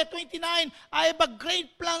Jeremiah 29, I have a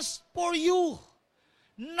great plans for you,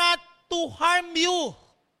 not to harm you,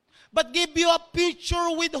 but give you a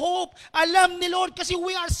future with hope. Alam ni Lord kasi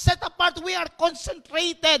we are set apart, we are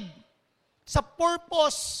concentrated sa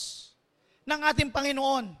purpose ng ating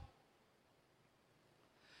Panginoon.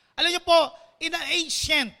 Alam niyo po, in the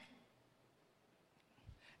ancient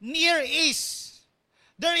Near East,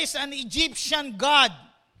 there is an Egyptian god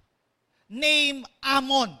named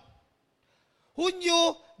Ammon, who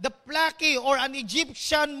knew the Ptolemy or an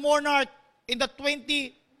Egyptian monarch in the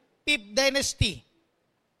 25th dynasty.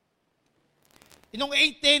 Inong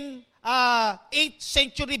 8th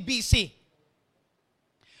century BC.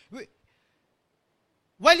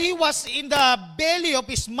 While he was in the belly of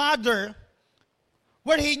his mother,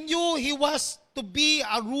 where he knew he was to be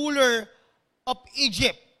a ruler of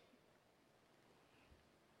Egypt.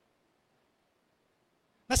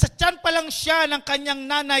 Nasa tiyan pa lang siya ng kanyang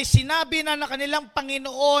nanay, sinabi na kanilang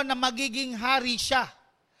Panginoon na magiging hari siya.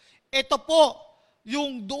 Ito po,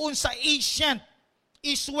 yung doon sa ancient,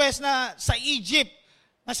 east-west na sa Egypt,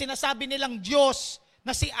 na sinasabi nilang Diyos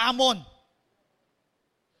na si Ammon.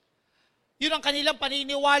 Yun ang kanilang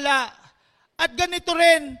paniniwala. At ganito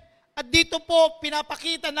rin, at dito po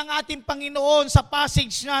pinapakita ng ating Panginoon sa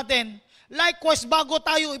passage natin. Likewise, bago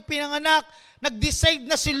tayo ipinanganak, nag-decide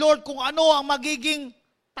na si Lord kung ano ang magiging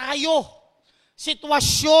tayo,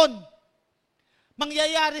 sitwasyon,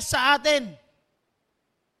 mangyayari sa atin.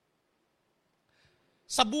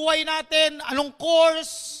 Sa buhay natin, anong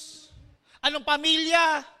course, anong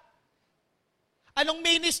pamilya, anong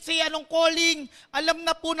ministry, anong calling, alam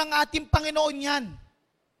na po ng ating Panginoon yan.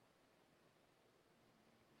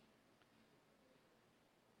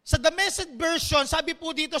 Sa The Message version, sabi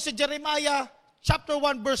po dito sa Jeremiah chapter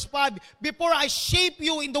 1 verse 5, before I shaped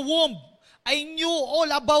you in the womb, I knew all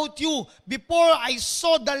about you. Before I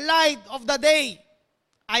saw the light of the day,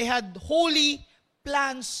 I had holy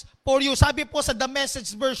plans for you. Sabi po sa The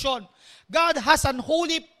Message version, God has an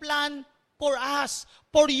holy plan for us,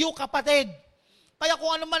 for you kapatid. Kaya kung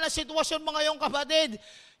ano man ang sitwasyon mga iyong kapatid,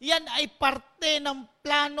 yan ay parte ng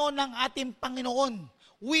plano ng ating Panginoon.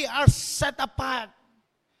 We are set apart.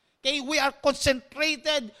 Okay, we are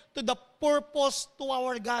concentrated to the purpose to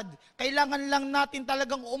our God. Kailangan lang natin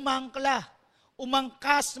talagang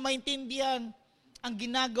umangkas, maintindihan ang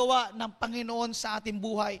ginagawa ng Panginoon sa ating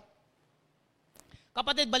buhay.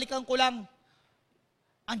 Kapatid, balikan ko lang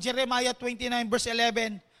ang Jeremiah 29 verse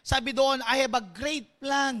 11. Sabi doon, I have a great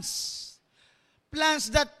plans.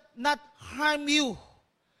 Plans that not harm you.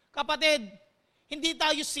 Kapatid, hindi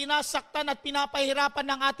tayo sinasaktan at pinapahirapan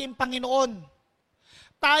ng ating Panginoon.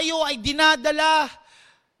 Tayo ay dinadala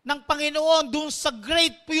ng Panginoon dun sa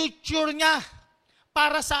great future niya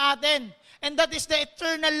para sa atin. And that is the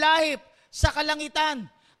eternal life sa kalangitan.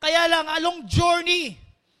 Kaya lang, along journey,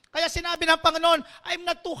 kaya sinabi ng Panginoon, I'm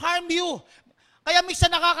not to harm you. Kaya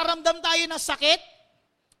minsan nakakaramdam tayo ng sakit,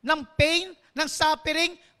 ng pain, ng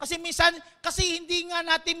suffering, kasi hindi nga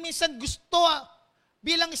natin minsan gusto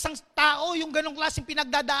bilang isang tao yung ganong klaseng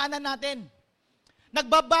pinagdadaanan natin.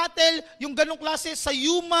 Nagbabattle yung ganong klase sa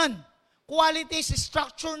human qualities,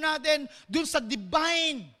 structure natin, dun sa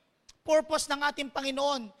divine purpose ng ating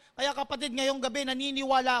Panginoon. Kaya kapatid, ngayong gabi,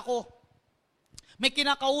 naniniwala ako, may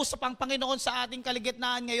kinakausap ang Panginoon sa ating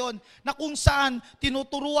kaligitnaan ngayon, na kung saan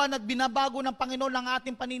tinuturuan at binabago ng Panginoon ang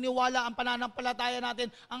ating paniniwala, ang pananampalataya natin,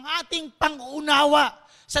 ang ating pang-unawa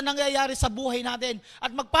sa nangyayari sa buhay natin.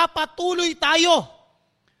 At magpapatuloy tayo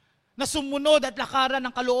na sumunod at lakaran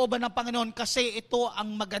ng kalooban ng Panginoon kasi ito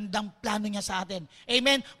ang magandang plano niya sa atin.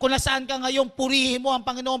 Amen? Kung nasaan ka ngayon, purihin mo ang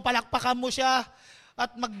Panginoon, palakpakan mo siya,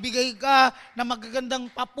 at magbigay ka ng magagandang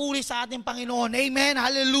papuri sa ating Panginoon. Amen?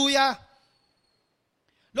 Hallelujah!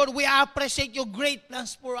 Lord, we appreciate your great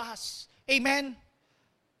plans for us. Amen?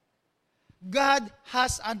 God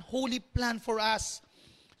has an holy plan for us.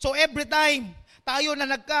 So every time tayo na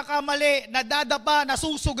nagkakamali, nadadapa,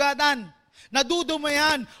 nasusugatan,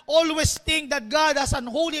 nadudumayan, always think that God has an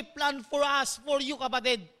holy plan for us, for you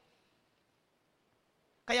kapatid.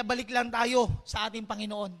 Kaya balik lang tayo sa ating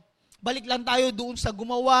Panginoon. Balik lang tayo doon sa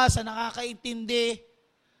gumawa, sa nakakaintindi,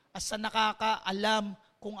 at sa nakakaalam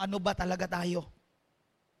kung ano ba talaga tayo.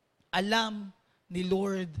 Alam ni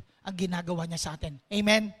Lord ang ginagawa niya sa atin.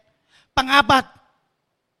 Amen? Pangapat.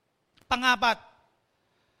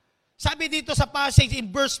 Sabi dito sa passage in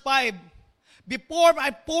verse 5, before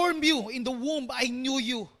I formed you in the womb, I knew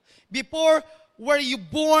you. Before were you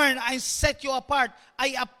born, I set you apart.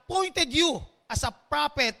 I appointed you as a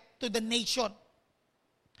prophet to the nation.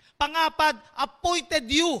 Pangapat, appointed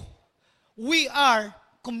you. We are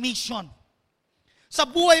commissioned. Sa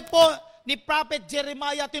buhay po ni Prophet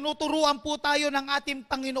Jeremiah, tinuturuan po tayo ng ating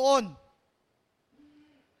Panginoon.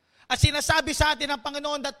 At sinasabi sa atin ng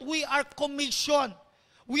Panginoon that we are commissioned.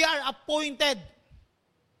 We are appointed.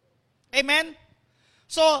 Amen?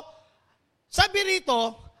 So, sabi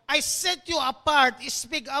rito, I set you apart,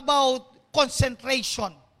 speak about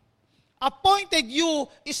concentration. Appointed you,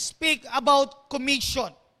 speak about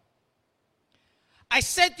commission. I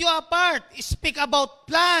set you apart, speak about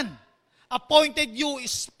plan. Appointed you,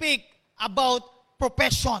 speak about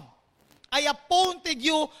profession. I appointed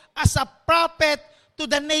you as a prophet to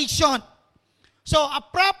the nation. So a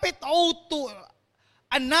prophet ought to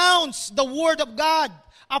announce the word of God.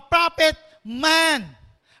 A prophet, man,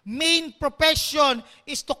 main profession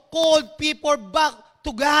is to call people back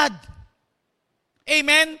to God.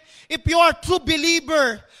 Amen? If you are a true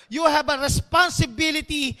believer, you have a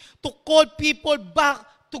responsibility to call people back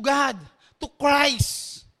to God, to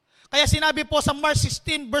Christ. Kaya sinabi po sa Mark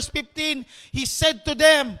 16 verse 15, He said to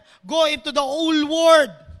them, go into the whole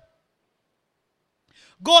world.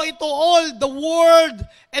 Go into all the world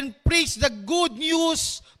and preach the good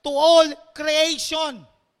news to all creation.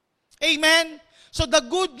 Amen? So the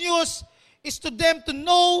good news is to them to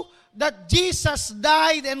know that Jesus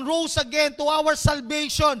died and rose again to our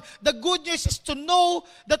salvation. The good news is to know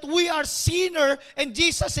that we are sinner and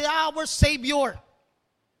Jesus is our Savior.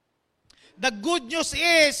 The good news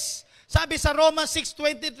is, sabi sa Romans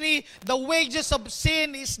 6:23, the wages of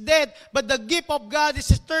sin is death, but the gift of God is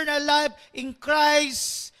eternal life in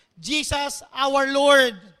Christ Jesus our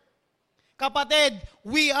Lord. Kapatid,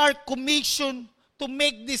 we are commissioned to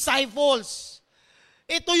make disciples.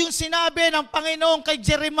 Ito yung sinabi ng Panginoon kay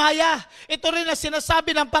Jeremiah. Ito rin ang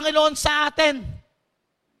sinasabi ng Panginoon sa atin.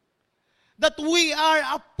 That we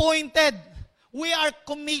are appointed. We are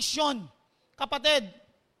commissioned. Kapatid,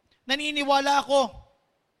 naniniwala ako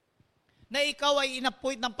na ikaw ay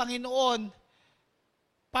inappoint ng Panginoon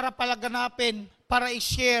para palaganapin, para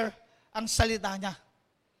i-share ang salita niya.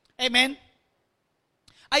 Amen?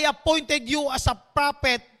 I appointed you as a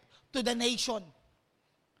prophet to the nation.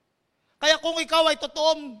 Kaya kung ikaw ay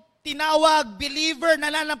totoong tinawag, believer,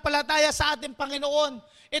 nananampalataya sa ating Panginoon,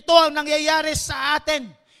 ito ang nangyayari sa atin.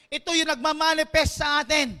 Ito yung nagmamanifest sa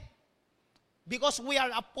atin. Because we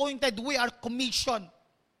are appointed, we are commissioned.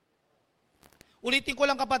 Ulitin ko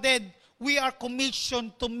lang kapatid, we are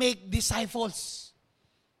commissioned to make disciples.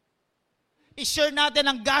 I-share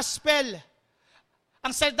natin ang gospel,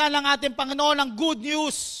 ang salita ng ating Panginoon, ang good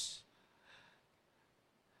news.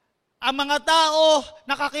 Ang mga tao,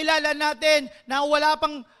 nakakilala natin na wala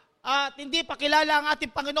pang, hindi pa kilala ang ating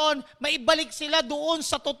Panginoon, maibalik sila doon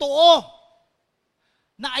sa totoo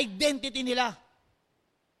na identity nila.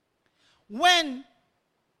 When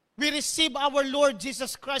we receive our Lord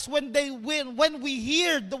Jesus Christ, when we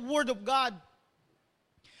hear the Word of God,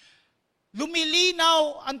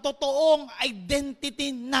 lumilinaw ang totoong identity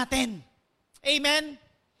natin. Amen?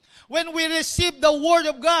 When we receive the Word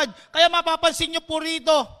of God, kaya mapapansin niyo po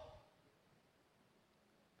rito,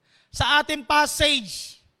 sa ating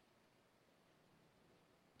passage,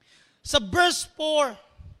 sa verse 4,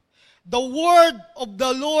 the word of the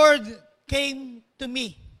Lord came to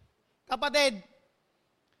me. Kapatid,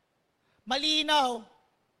 malinaw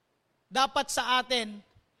dapat sa atin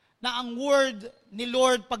na ang word ni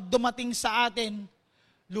Lord pag dumating sa atin,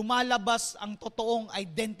 lumalabas ang totoong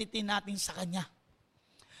identity natin sa Kanya.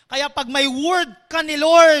 Kaya pag may word ka ni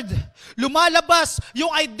Lord, lumalabas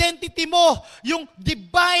yung identity mo, yung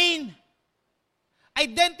divine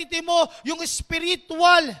identity mo, yung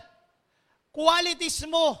spiritual qualities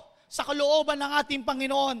mo sa kalooban ng ating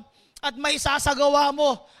Panginoon. At may sasagawa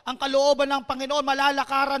mo ang kalooban ng Panginoon,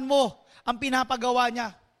 malalakaran mo ang pinapagawa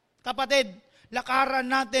niya. Kapatid,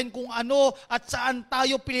 lakaran natin kung ano at saan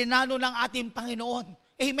tayo pilinano ng ating Panginoon.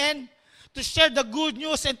 Amen? To share the good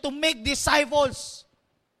news and to make disciples.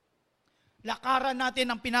 Lakaran natin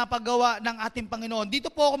ang pinapagawa ng ating Panginoon. Dito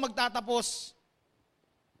po ako magtatapos.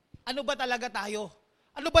 Ano ba talaga tayo?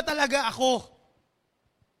 Ano ba talaga ako?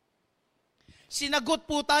 Sinagot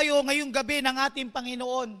po tayo ngayong gabi ng ating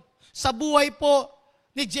Panginoon. Sa buhay po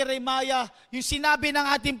ni Jeremiah, yung sinabi ng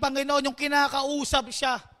ating Panginoon, yung kinakausap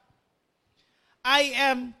siya, I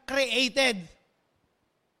am created.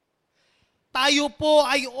 Tayo po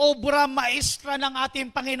ay obra maestra ng ating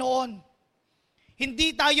Panginoon.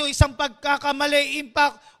 Hindi tayo isang pagkakamali.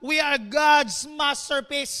 Impact, we are God's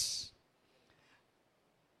masterpiece.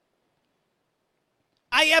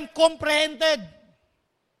 I am comprehended.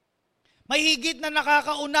 May higit na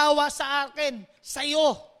nakakaunawa sa akin, sa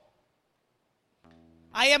iyo.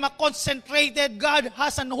 I am a concentrated. God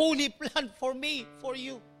has an holy plan for me, for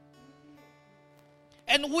you.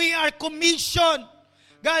 And we are commissioned.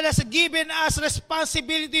 God has given us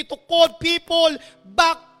responsibility to call people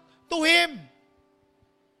back to Him.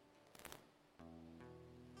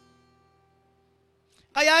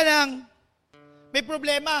 Kaya lang, may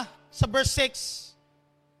problema sa verse 6.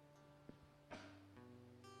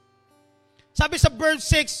 Sabi sa verse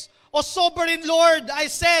 6, O sovereign Lord, I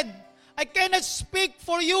said, I cannot speak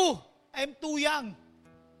for you. I am too young.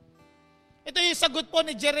 Ito yung sagot po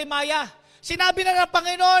ni Jeremiah. Sinabi na ng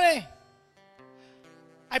Panginoon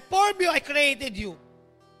I formed you, I created you.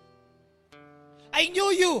 I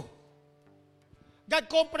knew you. God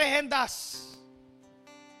comprehend us.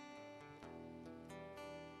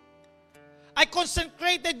 I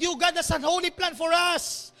consecrated you. God has an holy plan for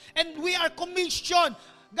us. And we are commissioned.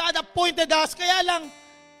 God appointed us. Kaya lang,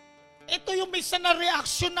 ito yung minsan na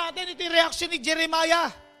reaction natin. Ito yung reaction ni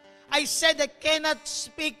Jeremiah. I said, I cannot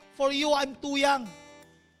speak for you. I'm too young.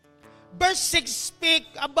 Verse 6 speak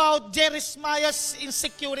about Jeremiah's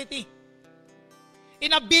insecurity,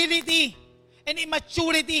 inability, and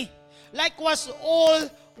immaturity. Likewise, all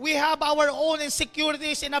we have our own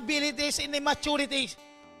insecurities, inabilities, and immaturities.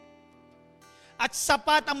 At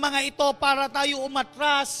sapat ang mga ito para tayo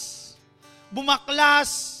umatras,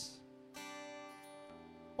 bumaklas,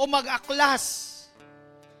 o mag-aklas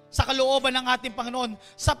sa kalooban ng ating Panginoon.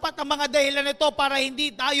 Sapat ang mga dahilan nito para hindi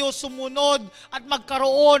tayo sumunod at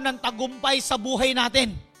magkaroon ng tagumpay sa buhay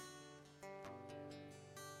natin.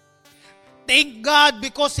 Thank God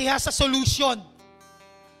because He has a solution.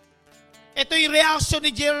 Ito yung reaction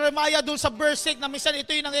ni Jeremiah dun sa verse 6 na minsan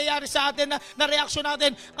ito yung nangyayari sa atin na reaction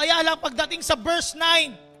natin. Kaya lang pagdating sa verse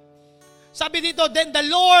 9, sabi dito, Then the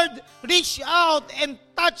Lord reached out and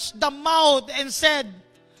touched the mouth and said,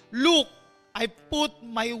 Look, I put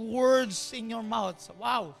my words in your mouth.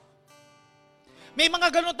 Wow. May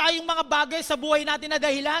mga ganun tayong mga bagay sa buhay natin na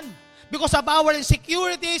dahilan. Because of our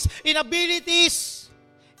insecurities, inabilities,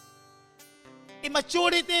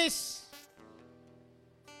 immaturities.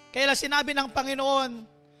 Kaya lang sinabi ng Panginoon,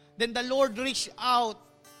 Then the Lord reached out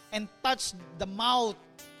and touched the mouth.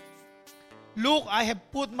 Look, I have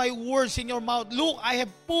put my words in your mouth. Look, I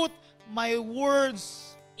have put my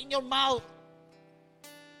words in your mouth.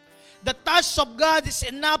 The touch of God is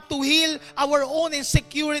enough to heal our own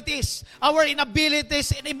insecurities, our inabilities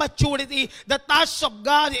and immaturity. The touch of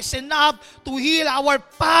God is enough to heal our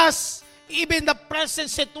past, even the present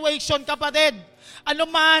situation, kapatid. Ano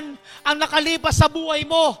man ang nakalipas sa buhay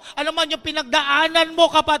mo, ano man yung pinagdaanan mo,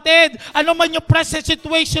 kapatid, ano man yung present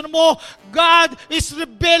situation mo, God is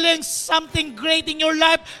revealing something great in your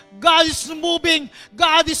life. God is moving.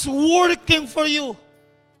 God is working for you.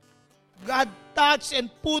 God touched and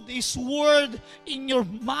put His word in your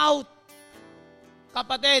mouth.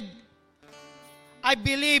 Kapatid, I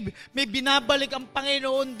believe may binabalik ang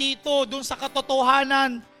Panginoon dito dun sa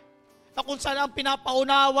katotohanan na kung saan ang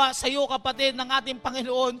pinapaunawa sa iyo, kapatid, ng ating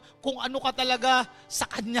Panginoon kung ano ka talaga sa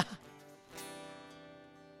Kanya.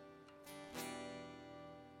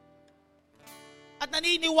 At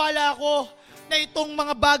naniniwala ako na itong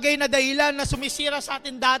mga bagay na dahilan na sumisira sa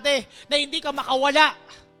atin dati, na hindi ka makawala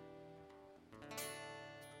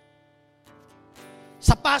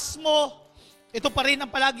sa past mo, ito pa rin ang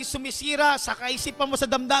palagi sumisira sa kaisipan mo, sa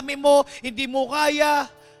damdamin mo, hindi mo kaya,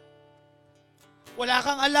 wala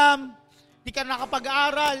kang alam, hindi ka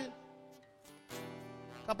nakapag-aaral.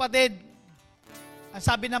 Kapatid, ang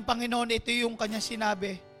sabi ng Panginoon, ito yung kanya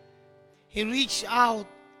sinabi. He reached out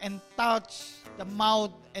and touched the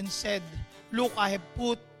mouth and said, Look, I have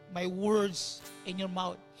put my words in your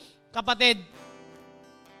mouth. Kapatid,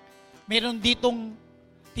 meron ditong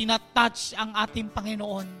tinatouch ang ating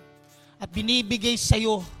Panginoon at binibigay sa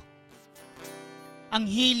iyo ang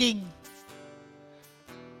healing,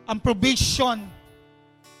 ang provision,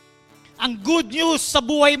 ang good news sa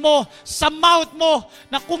buhay mo, sa mouth mo,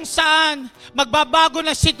 na kung saan magbabago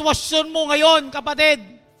na sitwasyon mo ngayon, kapatid.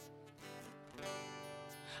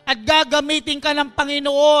 At gagamitin ka ng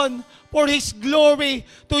Panginoon for His glory,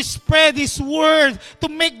 to spread His word, to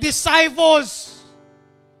make disciples.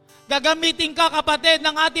 Gagamitin ka, kapatid,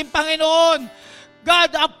 ng ating Panginoon.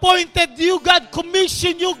 God appointed you, God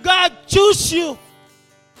commissioned you, God choose you.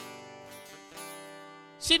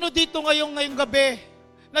 Sino dito ngayong gabi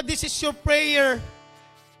na this is your prayer?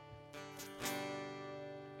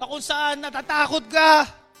 Na kung saan natatakot ka,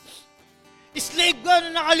 slave ka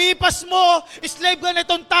na nakalipas mo, slave ka na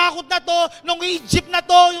itong takot na to, nung Egypt na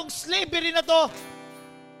to, yung slavery na to.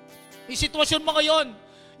 Yung sitwasyon mo ngayon,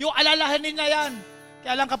 yung alalahanin na yan.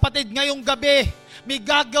 Kaya lang, kapatid, ngayong gabi, may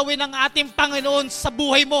gagawin ng ating Panginoon sa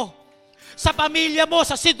buhay mo. sa pamilya mo,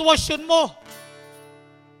 sa sitwasyon mo.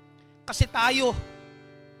 Kasi tayo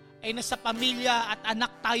ay nasa pamilya at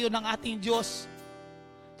anak tayo ng ating Diyos.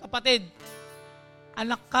 Kapatid,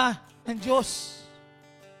 anak ka ng Diyos.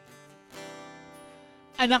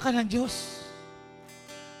 Anak ka ng Diyos.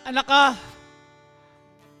 Anak ka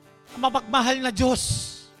ng mapagmahal na Diyos.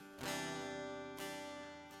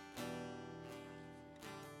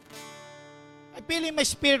 I feel in my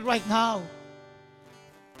spirit right now.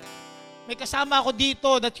 May kasama ako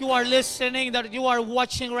dito that you are listening, that you are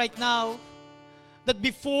watching right now. That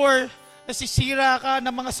before nasisira ka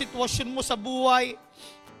ng mga sitwasyon mo sa buhay,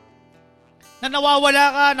 na nawawala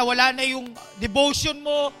ka, nawala na yung devotion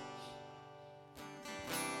mo,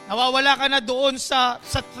 nawawala ka na doon sa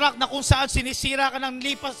track na kung saan sinisira ka ng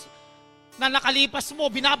lipas, na nakalipas mo,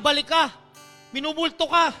 binabalik ka, minumulto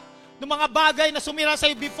ka ng mga bagay na sumira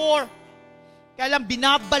sa'yo before. Kaya lang,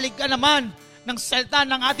 binabalik ka naman ng salita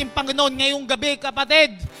ng ating Panginoon ngayong gabi,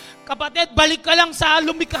 kapatid. Kapatid, balik ka lang sa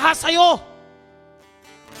lumikha sa'yo.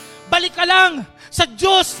 Balik ka lang sa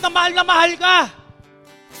Diyos na mahal ka.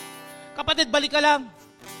 Kapatid, balik ka lang.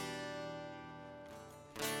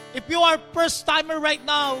 If you are first timer right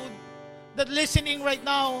now, that listening right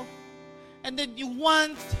now, and then you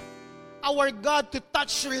want our God to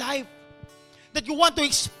touch your life, that you want to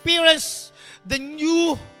experience the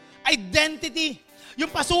new identity,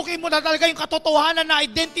 yung pasukin mo na talaga yung katotohanan na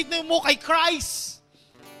identity mo kay Christ.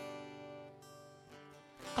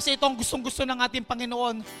 Kasi ito ang gustong-gusto ng ating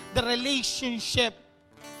Panginoon, the relationship.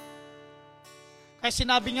 Kaya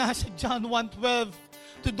sinabi nga sa John 1:12,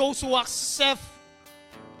 to those who accept,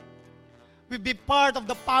 will be part of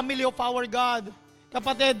the family of our God.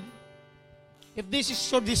 Kapatid, if this is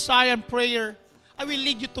your desire and prayer, I will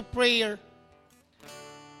lead you to prayer.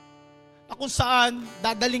 Na kung saan,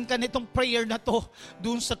 dadaling ka nitong prayer na to,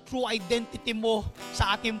 dun sa true identity mo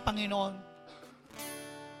sa ating Panginoon.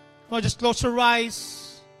 Just close your eyes.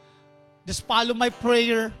 Just follow my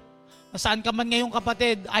prayer. Nasaan ka man ngayon,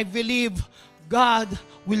 kapatid, I believe God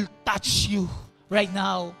will touch you right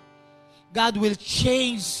now. God will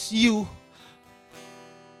change you.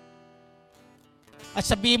 At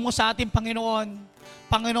sabihin mo sa ating Panginoon,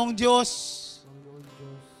 Panginoong Diyos,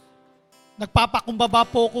 nagpapakumbaba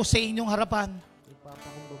po ako sa inyong harapan.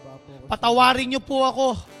 Patawarin niyo po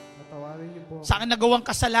ako sa aking nagawang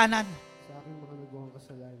kasalanan.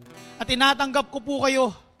 At tinatanggap ko po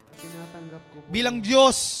kayo bilang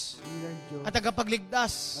Diyos at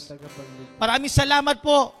tagapagligtas. Maraming salamat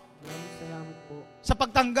po sa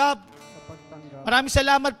pagtanggap. Maraming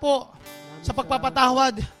salamat po sa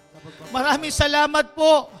pagpapatawad. Maraming salamat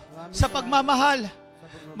po sa pagmamahal.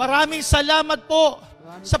 Maraming salamat po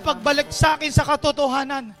sa pagbalik sa akin sa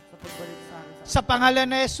katotohanan. Sa pangalan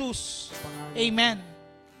ni Jesus. Amen.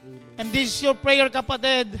 And this is your prayer,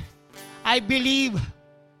 kapatid. I believe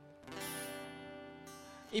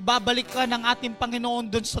ibabalik ka ng ating Panginoon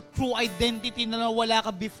doon sa true identity na nawala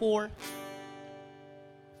ka before.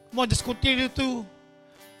 Come on, just continue to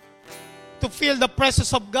feel the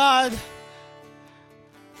presence of God.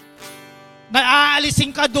 Na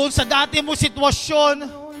aalisin ka doon sa dati mo sitwasyon.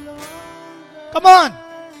 Come on!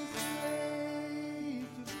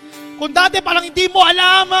 Kung dati parang hindi mo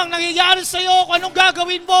alam ang nangyayari sa'yo, kung anong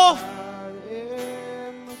gagawin mo.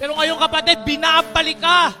 Pero ngayon, kapatid, binabalik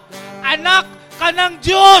ka. Anak ka ng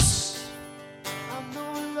Diyos.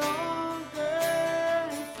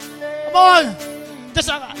 Come on.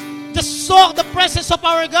 Just soak the presence of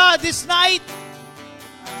our God this night.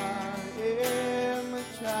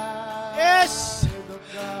 Yes.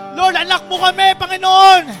 Lord, anak mo kami,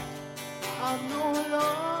 Panginoon.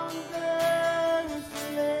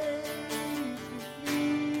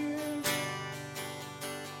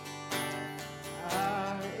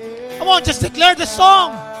 Come on, just declare the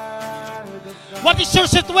song. What is your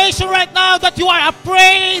situation right now that you are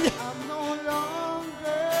afraid?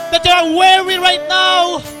 That you are weary right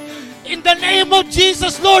now? In the name of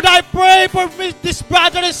Jesus, Lord, I pray for this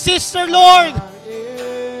brother and sister, Lord.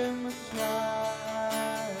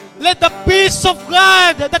 Let the peace of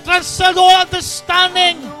God that transcends all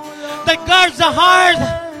understanding, that guards the heart,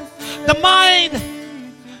 the mind,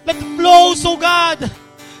 let it flow, oh God.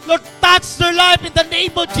 Lord, touch their life in the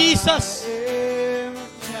name of Jesus.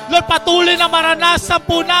 Lord, patuloy na maranasan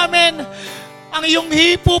po namin ang iyong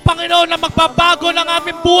hipo, Panginoon, na magbabago ng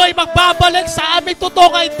aming buhay, magbabalik sa aming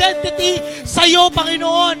totoong identity sa iyo,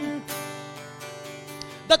 Panginoon.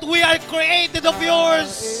 That we are created of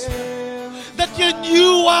yours. That you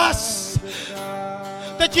knew us.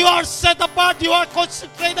 That you are set apart, you are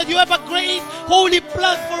consecrated, you have a great holy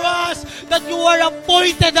plan for us. That you are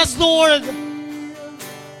appointed as Lord.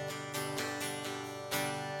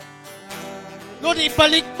 Lord,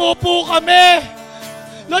 ibalik mo po kami.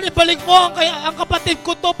 Lord, ibalik mo ang kapatid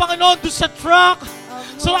ko to, Panginoon, doon sa truck.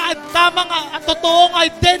 So, ang tamang, ang totoong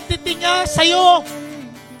identity niya sa'yo.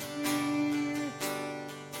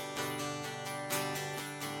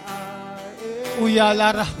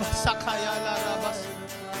 Uyala rabas, sakayala rabas.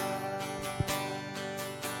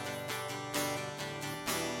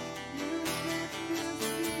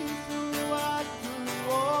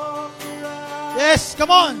 Yes, come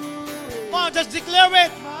on. Come on, just declare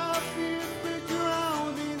it.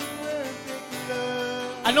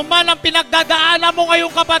 Ano man ang pinagdadaanan mo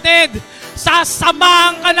ngayong kapatid,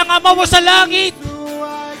 sasamahan ka ng Ama mo sa langit.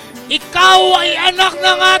 Ikaw ay anak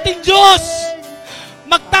ng ating Diyos.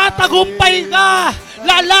 Magtatagumpay ka.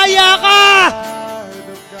 Lalaya ka.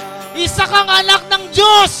 Isa kang anak ng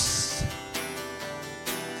Diyos.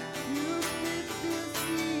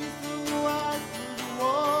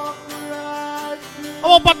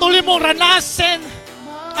 O patuloy mong ranasin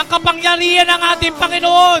ang kapangyarihan ng ating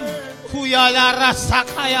Panginoon. Huyala rasa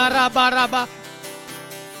kaya raba raba.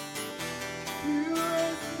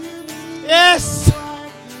 Yes.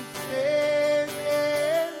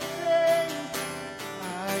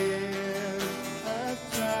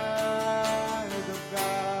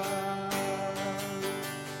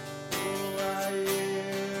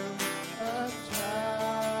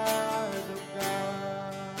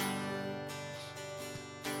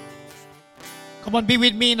 Come on, be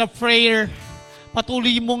with me in a prayer.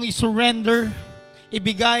 Patuloy mong isurrender,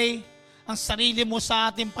 ibigay ang sarili mo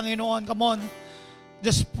sa ating Panginoon. Come on,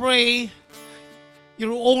 just pray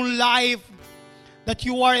your own life that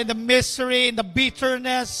you are in the misery, in the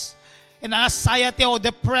bitterness, in anxiety or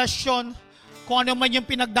depression. Kung ano man yung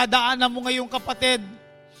pinagdadaanan mo ngayong kapatid,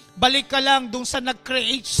 balik ka lang dun sa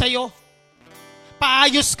nag-create sa'yo.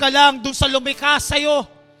 Paayos ka lang dun sa lumikha sa'yo.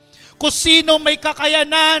 Kung sino may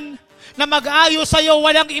kakayanan na mag-ayos sa'yo,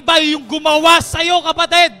 walang iba yung gumawa sa'yo,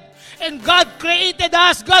 kapatid. And God created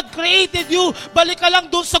us, God created you. Balik ka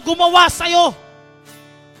lang dun sa gumawa sa'yo.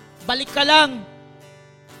 Balik ka lang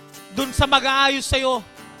dun sa mag-aayos sa'yo.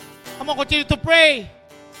 Come on, continue to pray.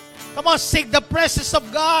 Come on, seek the presence of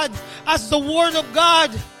God as the Word of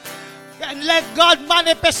God. And let God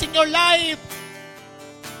manifest in your life.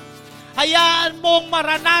 Hayaan mong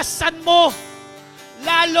maranasan mo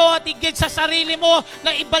lalo at higit sa sarili mo na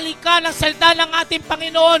ibalik ka ng salita ng ating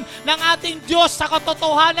Panginoon, ng ating Diyos sa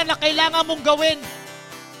katotohanan na kailangan mong gawin.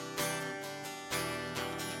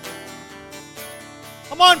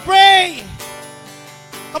 Come on, pray!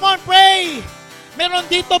 Come on, pray! Meron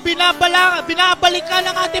dito binabalik ka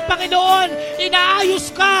ng ating Panginoon. Inaayos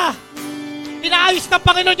ka. Inaayos ng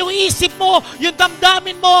Panginoon yung isip mo, yung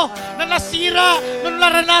damdamin mo na nasira, nung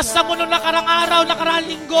naranasan mo nung nakarang araw, nakarang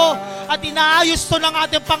linggo. At inaayos to ng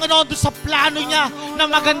ating Panginoon doon sa plano niya na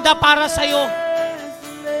maganda para sa'yo.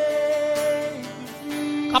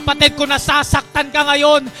 Kapatid, kung nasasaktan ka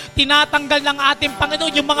ngayon, tinatanggal ng ating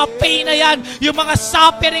Panginoon yung mga pain na yan, yung mga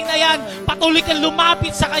suffering na yan. Patuloy kang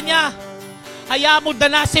lumapit sa Kanya. Hayaan mo,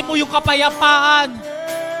 danasin mo yung kapayapaan,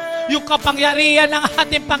 yung kapangyarihan ng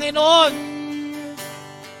ating Panginoon.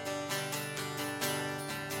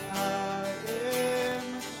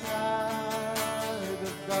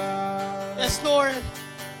 Yes, Lord.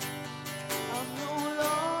 I'm no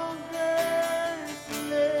longer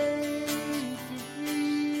slave to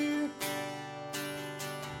fear.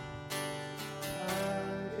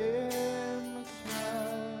 I am a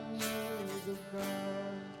child of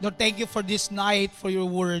God. Lord, thank you for this night, for your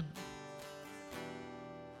word.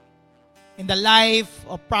 In the life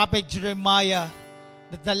of Prophet Jeremiah,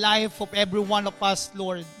 that the life of every one of us,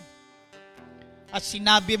 Lord. At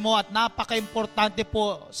sinabi mo at napaka-importante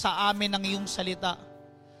po sa amin ng iyong salita.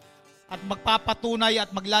 At magpapatunay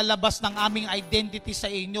at maglalabas ng aming identity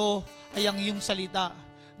sa inyo ay ang iyong salita.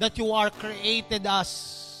 That you are created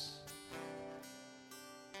us.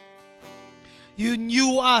 You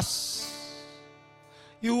knew us.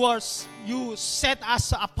 You set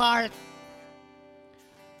us apart.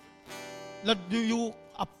 Lord, you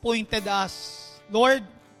appointed us. Lord,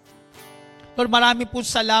 marami po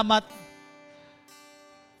salamat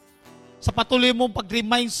sa patuloy mong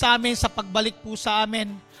pag-remind sa amin, sa pagbalik po sa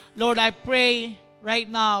amin. Lord, I pray right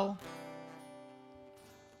now,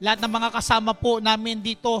 lahat ng mga kasama po namin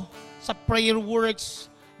dito sa prayer works,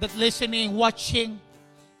 that listening, watching.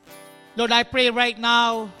 Lord, I pray right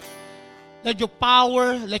now, let your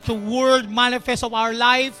power, let your word manifest of our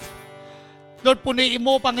life. Lord, puniin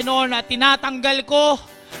mo, Panginoon, at tinatanggal ko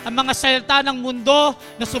ang mga salita ng mundo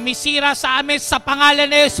na sumisira sa amin sa pangalan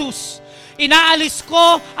ni Jesus. Inaalis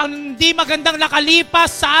ko ang hindi magandang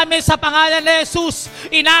nakalipas sa amin sa pangalan ni Jesus.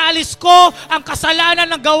 Inaalis ko ang kasalanan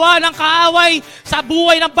ng gawa ng kaaway sa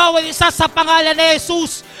buhay ng bawat isa sa pangalan ni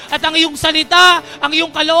Jesus. At ang iyong salita, ang iyong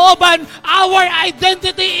kalooban, our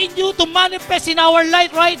identity in you to manifest in our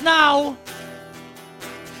light right now.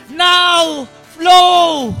 Now,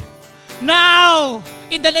 flow. Now,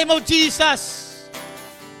 in the name of Jesus.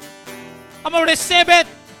 Come on, receive it.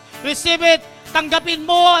 Receive it. Tanggapin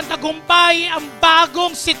mo ang tagumpay, ang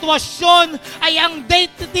bagong sitwasyon ay ang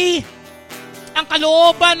identity, ang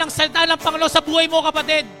kalooban ng salita ng Panginoon sa buhay mo,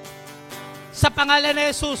 kapatid. Sa pangalan ni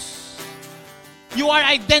Jesus, you are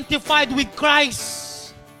identified with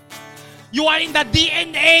Christ. You are in the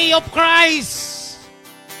DNA of Christ.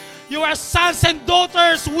 You are sons and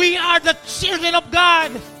daughters. We are the children of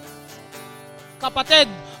God. Kapatid,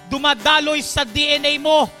 dumadaloy sa DNA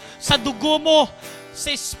mo, sa dugo mo, sa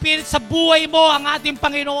spirit, sa buhay mo ang ating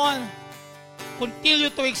Panginoon. Continue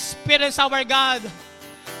to experience our God.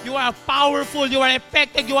 You are powerful, you are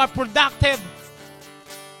effective, you are productive.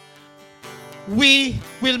 We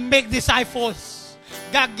will make disciples.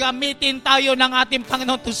 Gagamitin tayo ng ating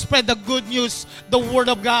Panginoon to spread the good news, the Word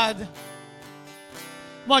of God.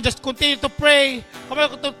 Come on, just continue to pray. Come on,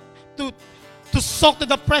 to soak to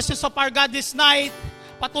the presence of our God this night.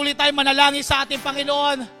 Patuloy tayo manalangin sa ating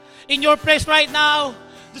Panginoon. In your place right now,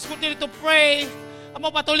 just continue to pray.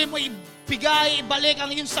 Patuloy mo ibigay, ibalik ang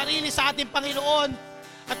iyong sarili sa ating Panginoon.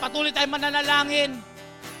 At patuloy tayo mananalangin.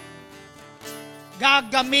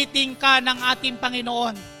 Gagamitin ka ng ating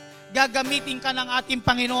Panginoon. Gagamitin ka ng ating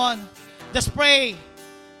Panginoon. Just pray.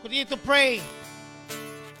 Continue to pray.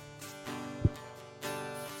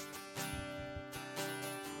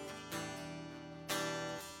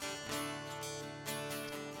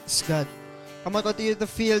 Yes, God. Come on, continue to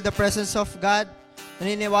feel the presence of God.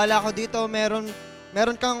 Naniniwala ako dito, meron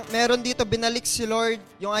dito binalik si Lord,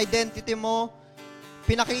 yung identity mo.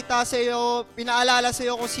 Pinakita sa iyo, pinaalala sa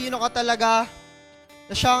iyo kung sino ka talaga,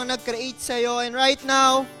 na siya ang nag-create sa iyo. And right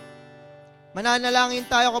now, mananalangin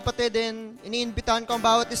tayo, kapatid, and iniimbitahan ko ang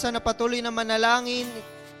bawat isa na patuloy na manalangin.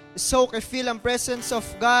 Soak and feel ang presence of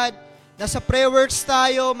God. Nasa prayer works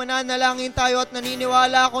tayo, mananalangin tayo, at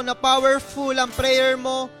naniniwala ako na powerful ang prayer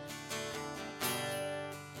mo,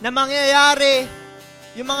 na mangyayari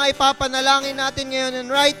yung mga ipapanalangin natin ngayon. And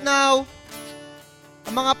right now,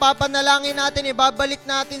 ang mga papanalangin natin, ibabalik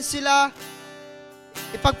natin sila,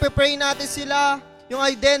 ipagpe-pray natin sila, yung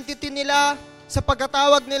identity nila, sa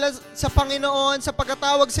pagkatawag nila sa Panginoon, sa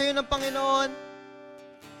pagkatawag sa iyo ng Panginoon.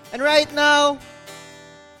 And right now,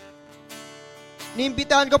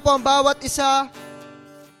 niimbitahan ko po ang bawat isa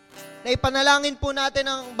na ipanalangin po natin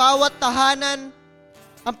ang bawat tahanan,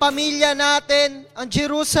 ang pamilya natin, ang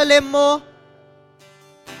Jerusalem mo.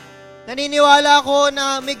 Naniniwala ko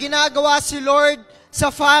na may ginagawa si Lord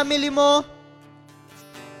sa family mo.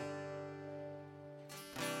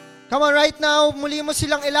 Come on, right now, muli mo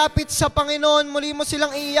silang ilapit sa Panginoon, muli mo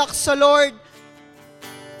silang iiyak sa Lord.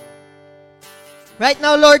 Right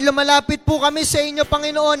now, Lord, lumalapit po kami sa inyo,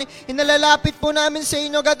 Panginoon. Inalalapit po namin sa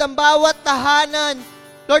inyo, God, ang bawat tahanan.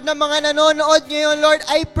 Lord, na mga nanonood ngayon, Lord,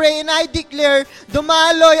 I pray and I declare,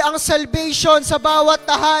 dumaloy ang salvation sa bawat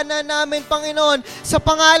tahanan namin, Panginoon, sa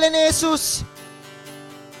pangalan ni Jesus.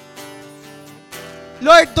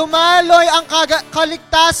 Lord, dumaloy ang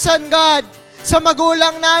kaligtasan, God, sa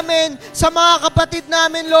magulang namin, sa mga kapatid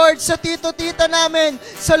namin, Lord, sa tito-tita namin,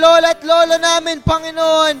 sa lola at lola namin,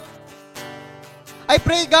 Panginoon. I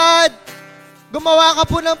pray, God, gumawa ka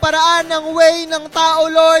po ng paraan ng way ng tao,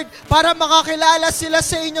 Lord, para makakilala sila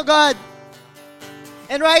sa inyo, God.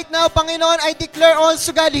 And right now, Panginoon, I declare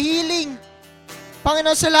also, God, healing.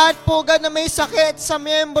 Panginoon, sa lahat po, God, na may sakit sa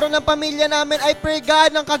miyembro ng pamilya namin, I pray,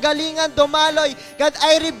 God, ng kagalingan dumaloy. God,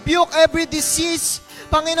 I rebuke every disease.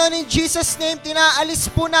 Panginoon, in Jesus' name, tinaalis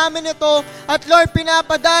po namin ito. At Lord,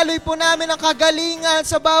 pinapadaloy po namin ang kagalingan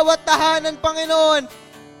sa bawat tahanan, Panginoon.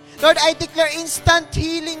 Lord, I declare instant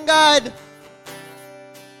healing, God.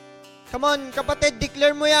 Come on, kapatid,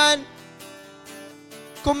 declare mo yan.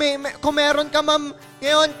 Kung meron ka, ma'am,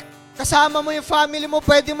 ngayon, kasama mo yung family mo,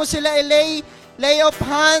 pwede mo sila lay of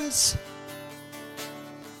hands.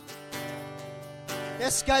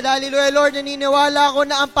 Yes, God, hallelujah, Lord, naniniwala ako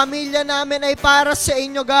na ang pamilya namin ay para sa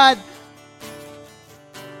inyo, God.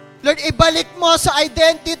 Lord, ibalik mo sa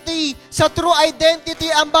identity, sa true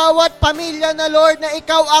identity, ang bawat pamilya na, Lord, na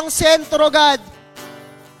ikaw ang sentro, God.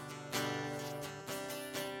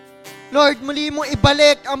 Lord, muli mo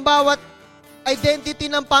ibalik ang bawat identity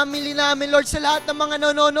ng family namin, Lord, sa lahat ng mga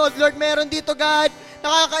nanonood. Lord, meron dito, God,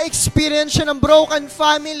 nakaka-experience siya ng broken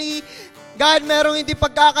family. God, merong hindi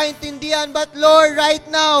pagkakaintindihan. But Lord, right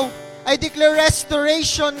now, I declare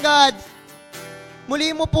restoration, God.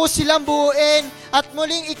 Muli mo po silang buuin at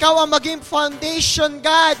muling ikaw ang maging foundation,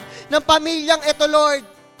 God, ng pamilyang ito, Lord.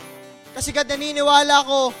 Kasi God, naniniwala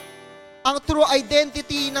ko, ang true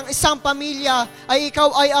identity ng isang pamilya ay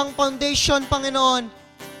ikaw ay ang foundation, Panginoon.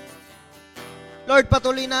 Lord,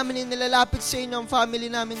 patuloy namin inilalapit sa inyo ang family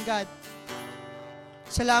namin, God.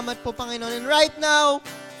 Salamat po, Panginoon. And right now,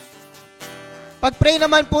 pag-pray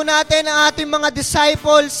naman po natin ang ating mga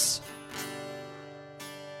disciples.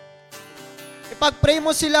 Ipag-pray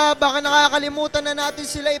mo sila, baka nakakalimutan na natin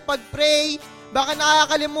sila ipag-pray, baka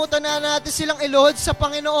nakakalimutan na natin silang iluhod sa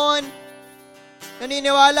Panginoon.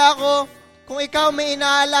 Naniniwala ako, kung ikaw may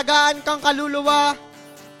inaalagaan kang kaluluwa,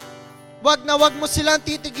 wag na wag mo silang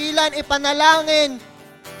titigilan, ipanalangin.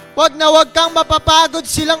 Wag na wag kang mapapagod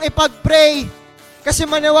silang ipag-pray. Kasi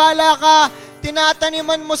maniwala ka,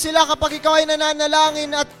 tinataniman mo sila kapag ikaw ay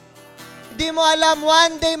nananalangin at di mo alam,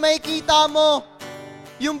 one day makikita mo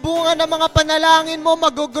yung bunga ng mga panalangin mo,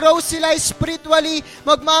 mag-grow sila spiritually,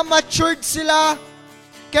 magmamatured sila.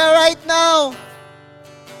 Kaya right now,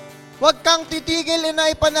 huwag kang titigil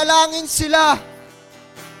na ipanalangin sila.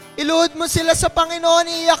 Iluhod mo sila sa Panginoon,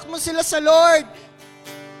 iiyak mo sila sa Lord.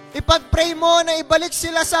 Ipag-pray mo na ibalik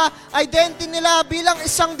sila sa identity nila bilang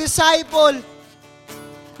isang disciple.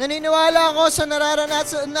 Naniniwala ako sa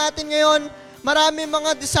nararanasan natin ngayon, marami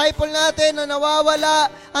mga disciple natin na nawawala,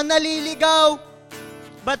 ang naliligaw.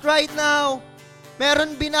 But right now,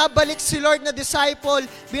 meron binabalik si Lord na disciple,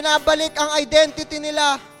 binabalik ang identity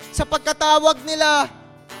nila sa pagkatawag nila.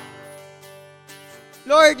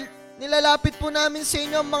 Lord, nilalapit po namin sa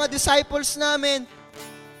inyo ang mga disciples namin.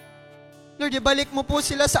 Lord, ibalik mo po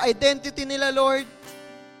sila sa identity nila, Lord.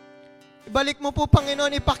 Ibalik mo po,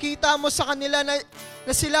 Panginoon, ipakita mo sa kanila na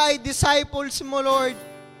sila ay disciples mo, Lord.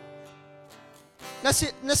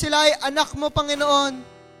 Na sila ay anak mo,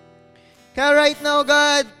 Panginoon. Kaya right now,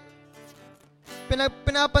 God,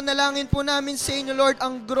 pinapanalangin po namin sa inyo, Lord,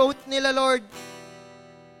 ang growth nila, Lord.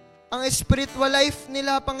 Ang spiritual life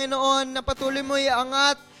nila, Panginoon, na patuloy mo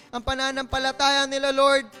iangat ang pananampalataya nila,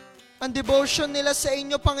 Lord. Ang devotion nila sa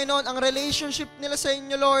inyo, Panginoon. Ang relationship nila sa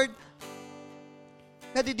inyo, Lord.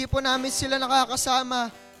 Na di po namin sila nakakasama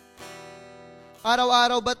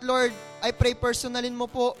araw-araw. But Lord, I pray personalin mo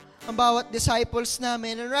po ang bawat disciples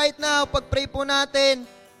namin. And right now, pag-pray po natin,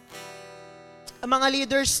 ang mga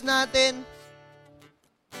leaders natin,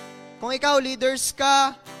 kung ikaw leaders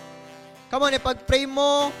ka, come on, ipag-pray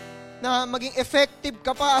mo na maging effective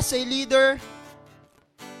ka pa as a leader.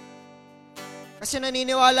 Kasi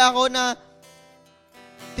naniniwala ako na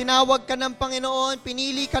tinawag ka ng Panginoon,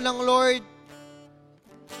 pinili ka ng Lord.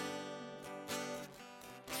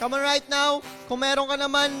 Come on right now, kung meron ka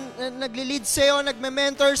naman nagli-lead sa'yo,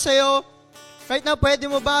 nagme-mentor sa'yo, right now, pwede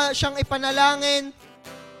mo ba siyang ipanalangin?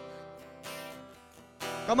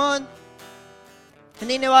 Come on.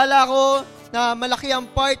 Naniniwala ako na malaki ang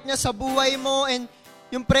part niya sa buhay mo and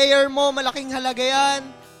yung prayer mo, malaking halaga yan.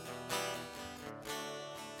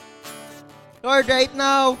 Lord, right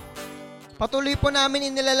now, patuloy po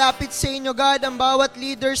namin inilalapit sa inyo, God, ang bawat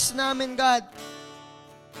leaders namin, God.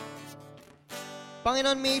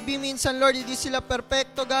 Panginoon, maybe minsan, Lord, hindi sila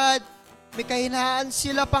perfecto, God. May kahinaan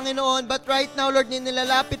sila, Panginoon. But right now, Lord,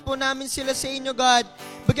 nilalapit po namin sila sa inyo, God.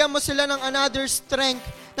 Bigyan mo sila ng another strength,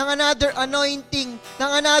 ng another anointing,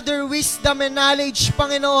 ng another wisdom and knowledge,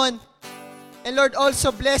 Panginoon. And Lord,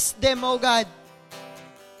 also bless them, O God.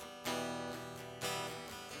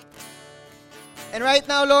 And right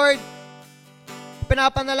now, Lord,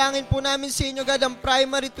 pinapanalangin po namin sa inyo, God, ang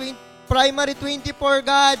primary 24,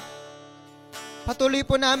 God. Patuloy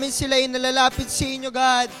po namin sila inalalapit sa inyo,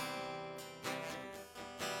 God.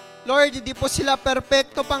 Lord, hindi po sila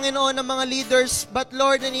perfecto, Panginoon, ng mga leaders. But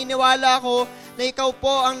Lord, naniniwala ako na Ikaw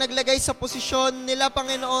po ang naglagay sa posisyon nila,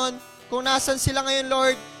 Panginoon, kung nasan sila ngayon,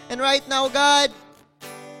 Lord. And right now, God,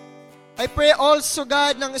 I pray also,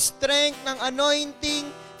 God, ng strength, ng anointing,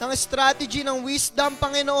 ng strategy, ng wisdom,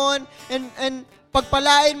 Panginoon. And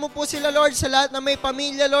pagpalain mo po sila, Lord, sa lahat na may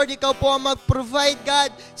pamilya, Lord. Ikaw po ang mag-provide,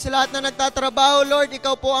 God. Sa lahat na nagtatrabaho, Lord,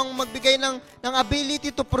 Ikaw po ang magbigay ng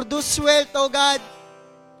ability to produce wealth, O God.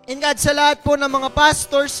 And God, sa lahat po ng mga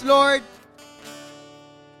pastors, Lord,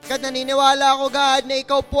 God, naniniwala ako, God, na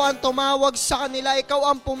Ikaw po ang tumawag sa kanila.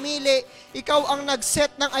 Ikaw ang pumili. Ikaw ang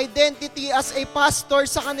nag-set ng identity as a pastor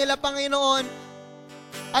sa kanila, Panginoon.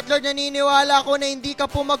 At Lord, naniniwala ako na hindi ka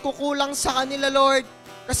po magkukulang sa kanila, Lord.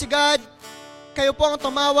 Kasi God, kayo po ang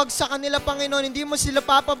tumawag sa kanila, Panginoon. Hindi mo sila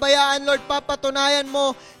papabayaan, Lord. Papatunayan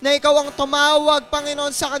mo na Ikaw ang tumawag,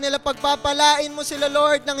 Panginoon, sa kanila. Pagpapalain mo sila,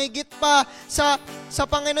 Lord, ng higit pa sa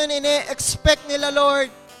Panginoon, ine-expect nila,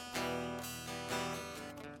 Lord.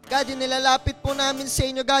 God, inilalapit po namin sa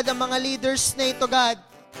inyo, God, ang mga leaders na ito, God.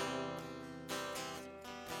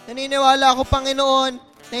 Naniniwala ako, Panginoon,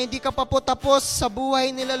 na hindi ka pa po tapos sa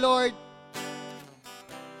buhay nila, Lord.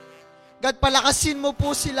 God, palakasin mo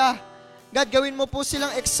po sila. God, gawin mo po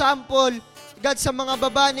silang example, God, sa mga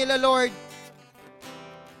baba nila, Lord.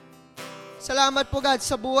 Salamat po, God,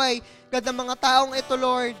 sa buhay, God, ng mga taong ito,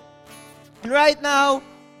 Lord. And right now,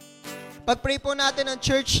 pag-pray po natin ang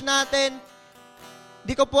church natin.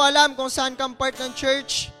 Di ko po alam kung saan kang part ng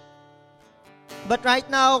church. But right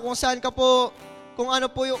now, kung saan ka po, kung ano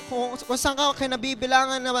po yung, kung saan ka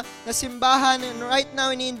kinabibilangan na simbahan, and right now,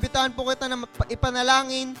 iniimbitahan po kita na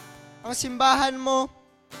ipanalangin ang simbahan mo.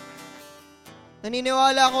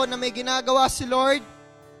 Naniniwala ako na may ginagawa si Lord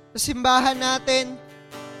sa simbahan natin.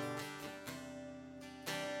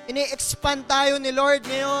 Ini-expand tayo ni Lord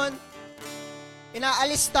ngayon.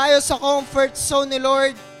 Inaalis tayo sa comfort zone ni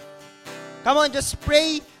Lord. Come on, just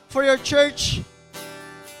pray for your church.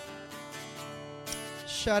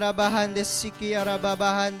 Sharabahandes siki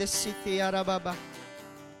arababahandes siki arababa.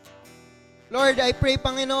 Lord, I pray,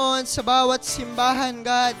 Panginoon, sa bawat simbahan,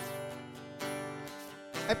 God.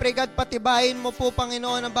 I pray, God, patibayin mo po,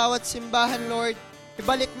 Panginoon, ang bawat simbahan, Lord.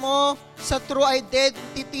 Ibalik mo sa true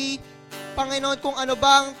identity, Panginoon, kung ano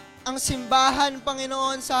bang ang simbahan,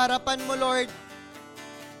 Panginoon, sa harapan mo, Lord.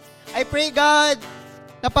 I pray, God,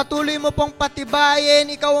 na patuloy mo pong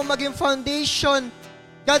patibayin, ikaw ang maging foundation,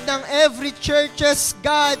 God, ng every churches,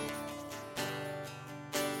 God.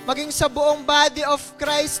 Maging sa buong body of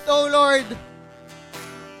Christ, O Lord.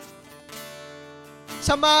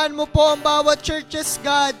 Samahan mo po ang bawat churches,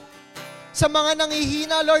 God. Sa mga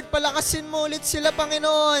nangihina, Lord, palakasin mo ulit sila,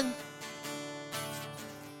 Panginoon.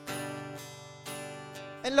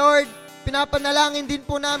 And Lord, pinapanalangin din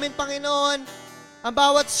po namin, Panginoon, ang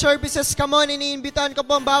bawat services, come on, iniimbitahan ko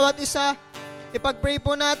po ang bawat isa. Ipag-pray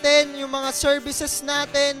po natin yung mga services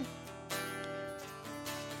natin.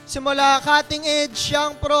 Simula Cutting Edge,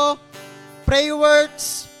 Young Pro, Pray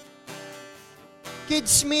Works,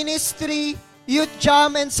 Kids Ministry, Youth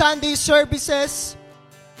Jam, and Sunday services.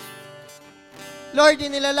 Lord,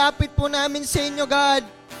 inilalapit po namin sa inyo, God,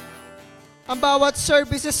 ang bawat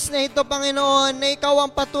services na ito, Panginoon, na ikaw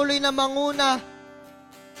ang patuloy na manguna.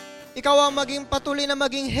 Ikaw ang patuloy na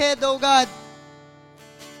maging head, O God.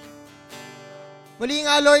 Muli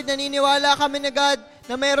nga, Lord, naniniwala kami na, God,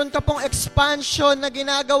 na mayroon ka pong expansion na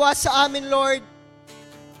ginagawa sa amin, Lord.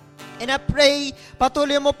 And I pray,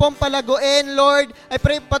 patuloy mo pong palaguin, Lord. I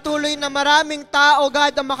pray patuloy na maraming tao,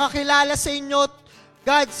 God, ang makakilala sa inyo,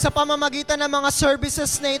 God, sa pamamagitan ng mga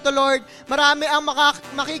services na ito, Lord. Marami ang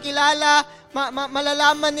makikilala,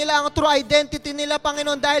 malalaman nila ang true identity nila,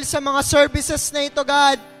 Panginoon, dahil sa mga services na ito,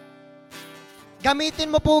 God. Gamitin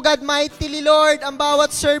mo po, God, mightily, Lord, ang bawat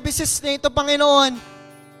services na ito, Panginoon.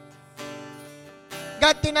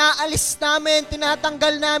 God, tinaalis namin,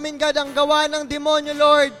 tinatanggal namin, God, ang gawa ng demonyo,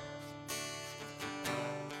 Lord.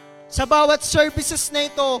 Sa bawat services na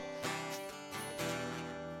ito,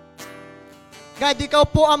 God, ikaw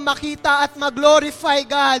po ang makita at mag-glorify,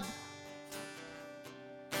 God.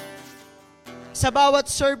 Sa bawat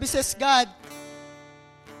services, God,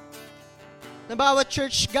 na bawat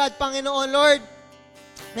church, God, Panginoon, Lord,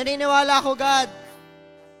 naniniwala ako, God,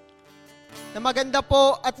 na maganda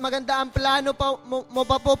po at maganda ang plano mo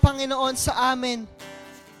pa po, Panginoon, sa amin.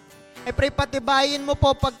 I pray patibayin mo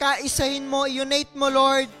po, pagkaisahin mo, unite mo,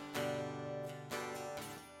 Lord.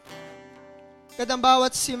 God, ang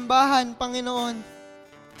bawat simbahan, Panginoon.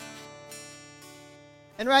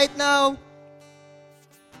 And right now,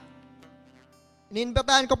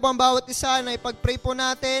 iniimbitahan ko po ang bawat isa na ipag-pray po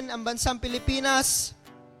natin ang bansang Pilipinas.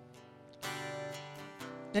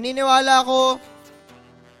 Naniniwala ako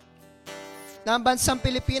na ang bansang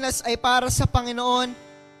Pilipinas ay para sa Panginoon.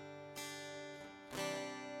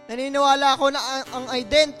 Naniniwala ako na ang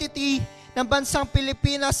identity ng bansang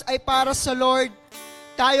Pilipinas ay para sa Lord.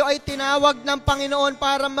 Tayo ay tinawag ng Panginoon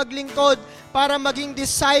para maglingkod, para maging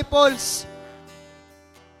disciples.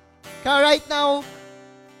 Kaya right now,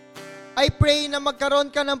 I pray na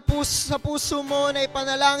magkaroon ka ng sa puso mo na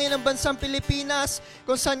ipanalangin ang bansang Pilipinas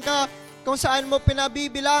kung saan mo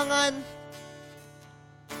pinabibilangan.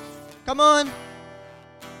 Come on.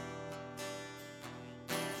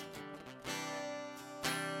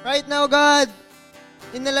 Right now, God,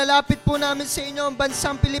 inilalapit po namin sa inyo ang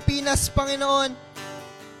bansang Pilipinas, Panginoon.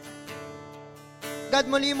 God,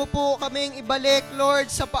 muli mo po kaming ibalik, Lord,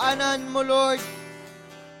 sa paanan mo, Lord.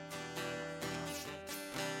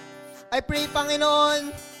 I pray,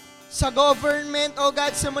 Panginoon, sa government, O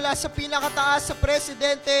God, simula sa pinakataas, sa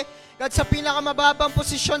presidente, God, sa pinakamababang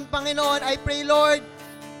posisyon, Panginoon, I pray, Lord,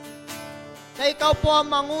 na ikaw po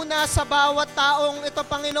ang manguna sa bawat taong ito,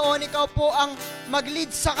 Panginoon. Ikaw po ang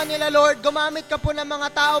mag-lead sa kanila, Lord. Gumamit ka po ng mga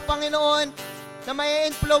tao, Panginoon, na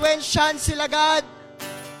may influensyan sila, God.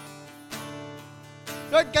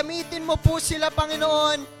 Lord, gamitin mo po sila,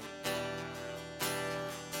 Panginoon.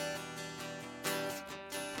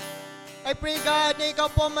 I pray, God, na ikaw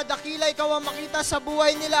po ang madakila, ikaw ang makita sa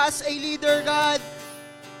buhay nila as a leader, God.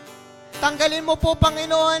 Tanggalin mo po,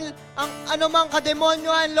 Panginoon, ang anumang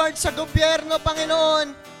kademonyohan, Lord, sa gobyerno,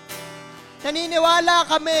 Panginoon. Naniniwala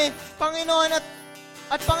kami, Panginoon,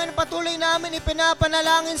 at Panginoon, patuloy namin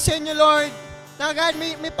ipinapanalangin sa inyo, Lord, na God,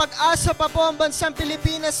 may pag-asa pa po ang bansang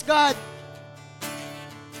Pilipinas, God.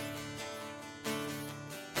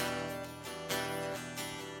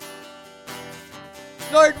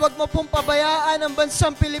 Lord, wag mo pong pabayaan ang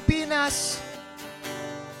bansang Pilipinas.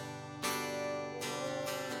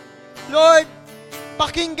 Lord,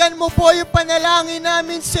 pakinggan mo po yung panalangin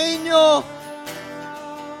namin sa inyo.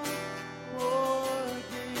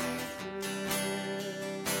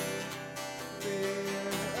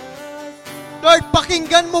 Lord,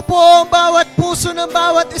 pakinggan mo po ang bawat puso ng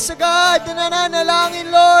bawat isa, God, na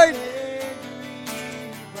nananalangin, Lord.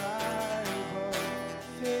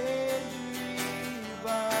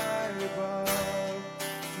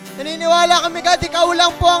 Naniniwala kami, God, ikaw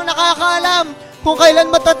lang po ang nakakaalam kung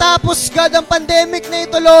kailan matatapos, God, ang pandemic na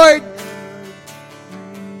ito, Lord.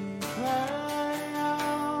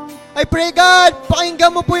 I pray, God,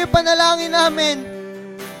 pakinggan mo po yung panalangin namin.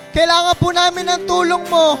 Kailangan po namin ng tulong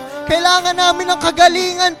mo. Kailangan namin ng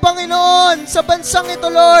kagalingan, Panginoon, sa bansang ito,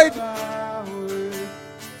 Lord.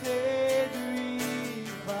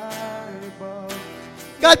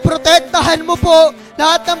 God, protektahan mo po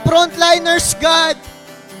lahat ng frontliners, God.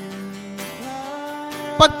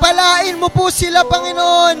 Pagpalain mo po sila,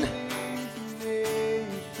 Panginoon.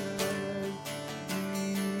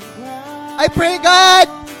 I pray, God.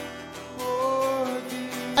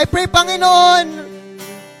 I pray, Panginoon,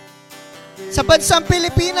 sa bansang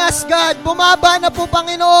Pilipinas, God, bumaba na po,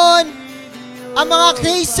 Panginoon, ang mga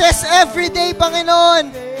cases everyday, Panginoon.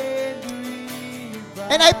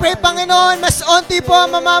 And I pray, Panginoon, mas onti po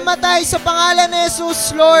ang mamamatay sa pangalan ni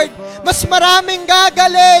Jesus, Lord. Mas maraming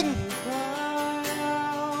gagaling.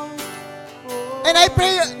 And I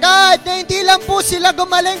pray, God, na hindi lang po sila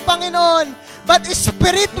gumaling, Panginoon, but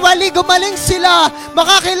spiritually gumaling sila.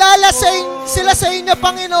 Makakilala sila sa inyo,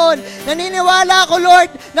 Panginoon. Naniniwala ako, Lord,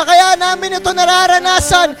 na kaya namin ito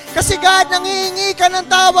nararanasan. Kasi, God, nangihingi ka ng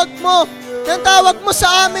tawag mo. Ng tawag mo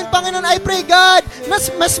sa amin, Panginoon. I pray, God,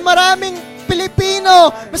 mas maraming Pilipino,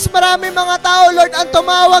 mas maraming mga tao, Lord, ang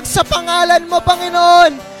tumawag sa pangalan mo,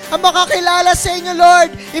 Panginoon. Ang makakilala sa inyo,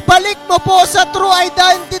 Lord. Ibalik mo po sa true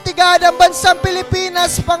identity, God, ang bansang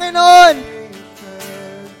Pilipinas, Panginoon.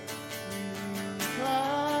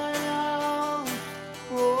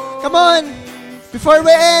 Come on. Before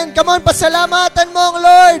we end, come on, pasalamatan mo ang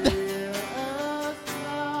Lord.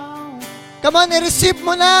 Come on, i-receive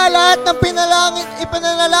mo na lahat ng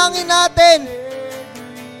ipanalangin natin.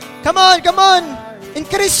 Come on, come on.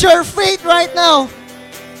 Increase your faith right now.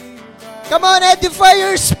 Come on, edify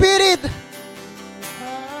your spirit.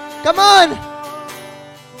 Come on.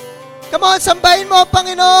 Come on, sambahin mo,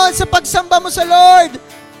 Panginoon, sa pagsamba mo sa Lord.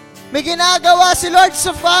 May ginagawa si Lord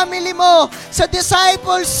sa family mo, sa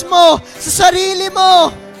disciples mo, sa sarili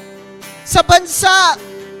mo, sa bansa,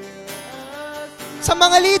 sa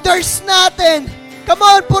mga leaders natin. Come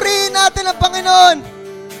on, purihin natin ang Panginoon.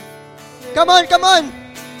 Come on, come on.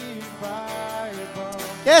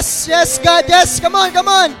 Yes, yes, God, yes. Come on, come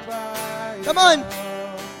on. Come on.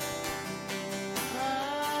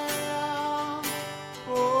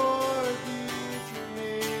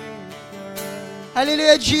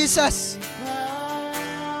 Hallelujah, Jesus.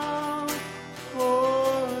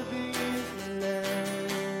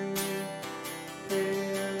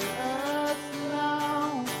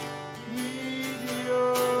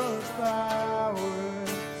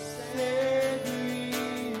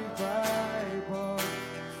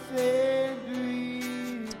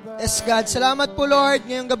 Yes, God. Salamat po, Lord,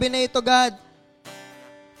 ngayong gabi na ito, God.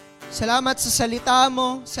 Salamat sa salita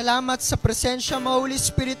mo. Salamat sa presensya mo, Holy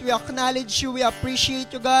Spirit. We acknowledge you. We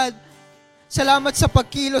appreciate you, God. Salamat sa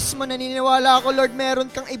pagkilos mo. Naniniwala ako, Lord, meron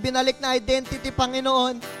kang ibinalik na identity,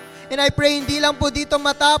 Panginoon. And I pray, hindi lang po dito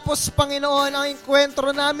matapos, Panginoon, ang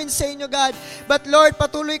enkwentro namin sa inyo, God. But Lord,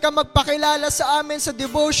 patuloy ka magpakilala sa amin, sa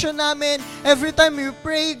devotion namin. Every time we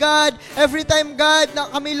pray, God, every time, God, na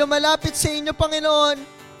kami lumalapit sa inyo,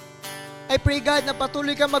 Panginoon, I pray, God, na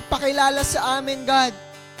patuloy ka magpakilala sa amin, God.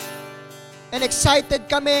 And excited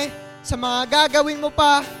kami sa mga gagawin mo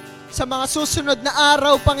pa sa mga susunod na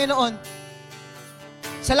araw, Panginoon.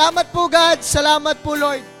 Salamat po God, salamat po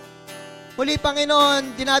Lord. Muli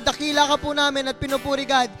Panginoon, dinadakila ka po namin at pinupuri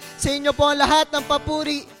God. Sa inyo po ang lahat ng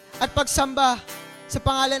papuri at pagsamba. Sa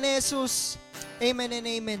pangalan ni Jesus, Amen and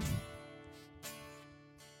Amen.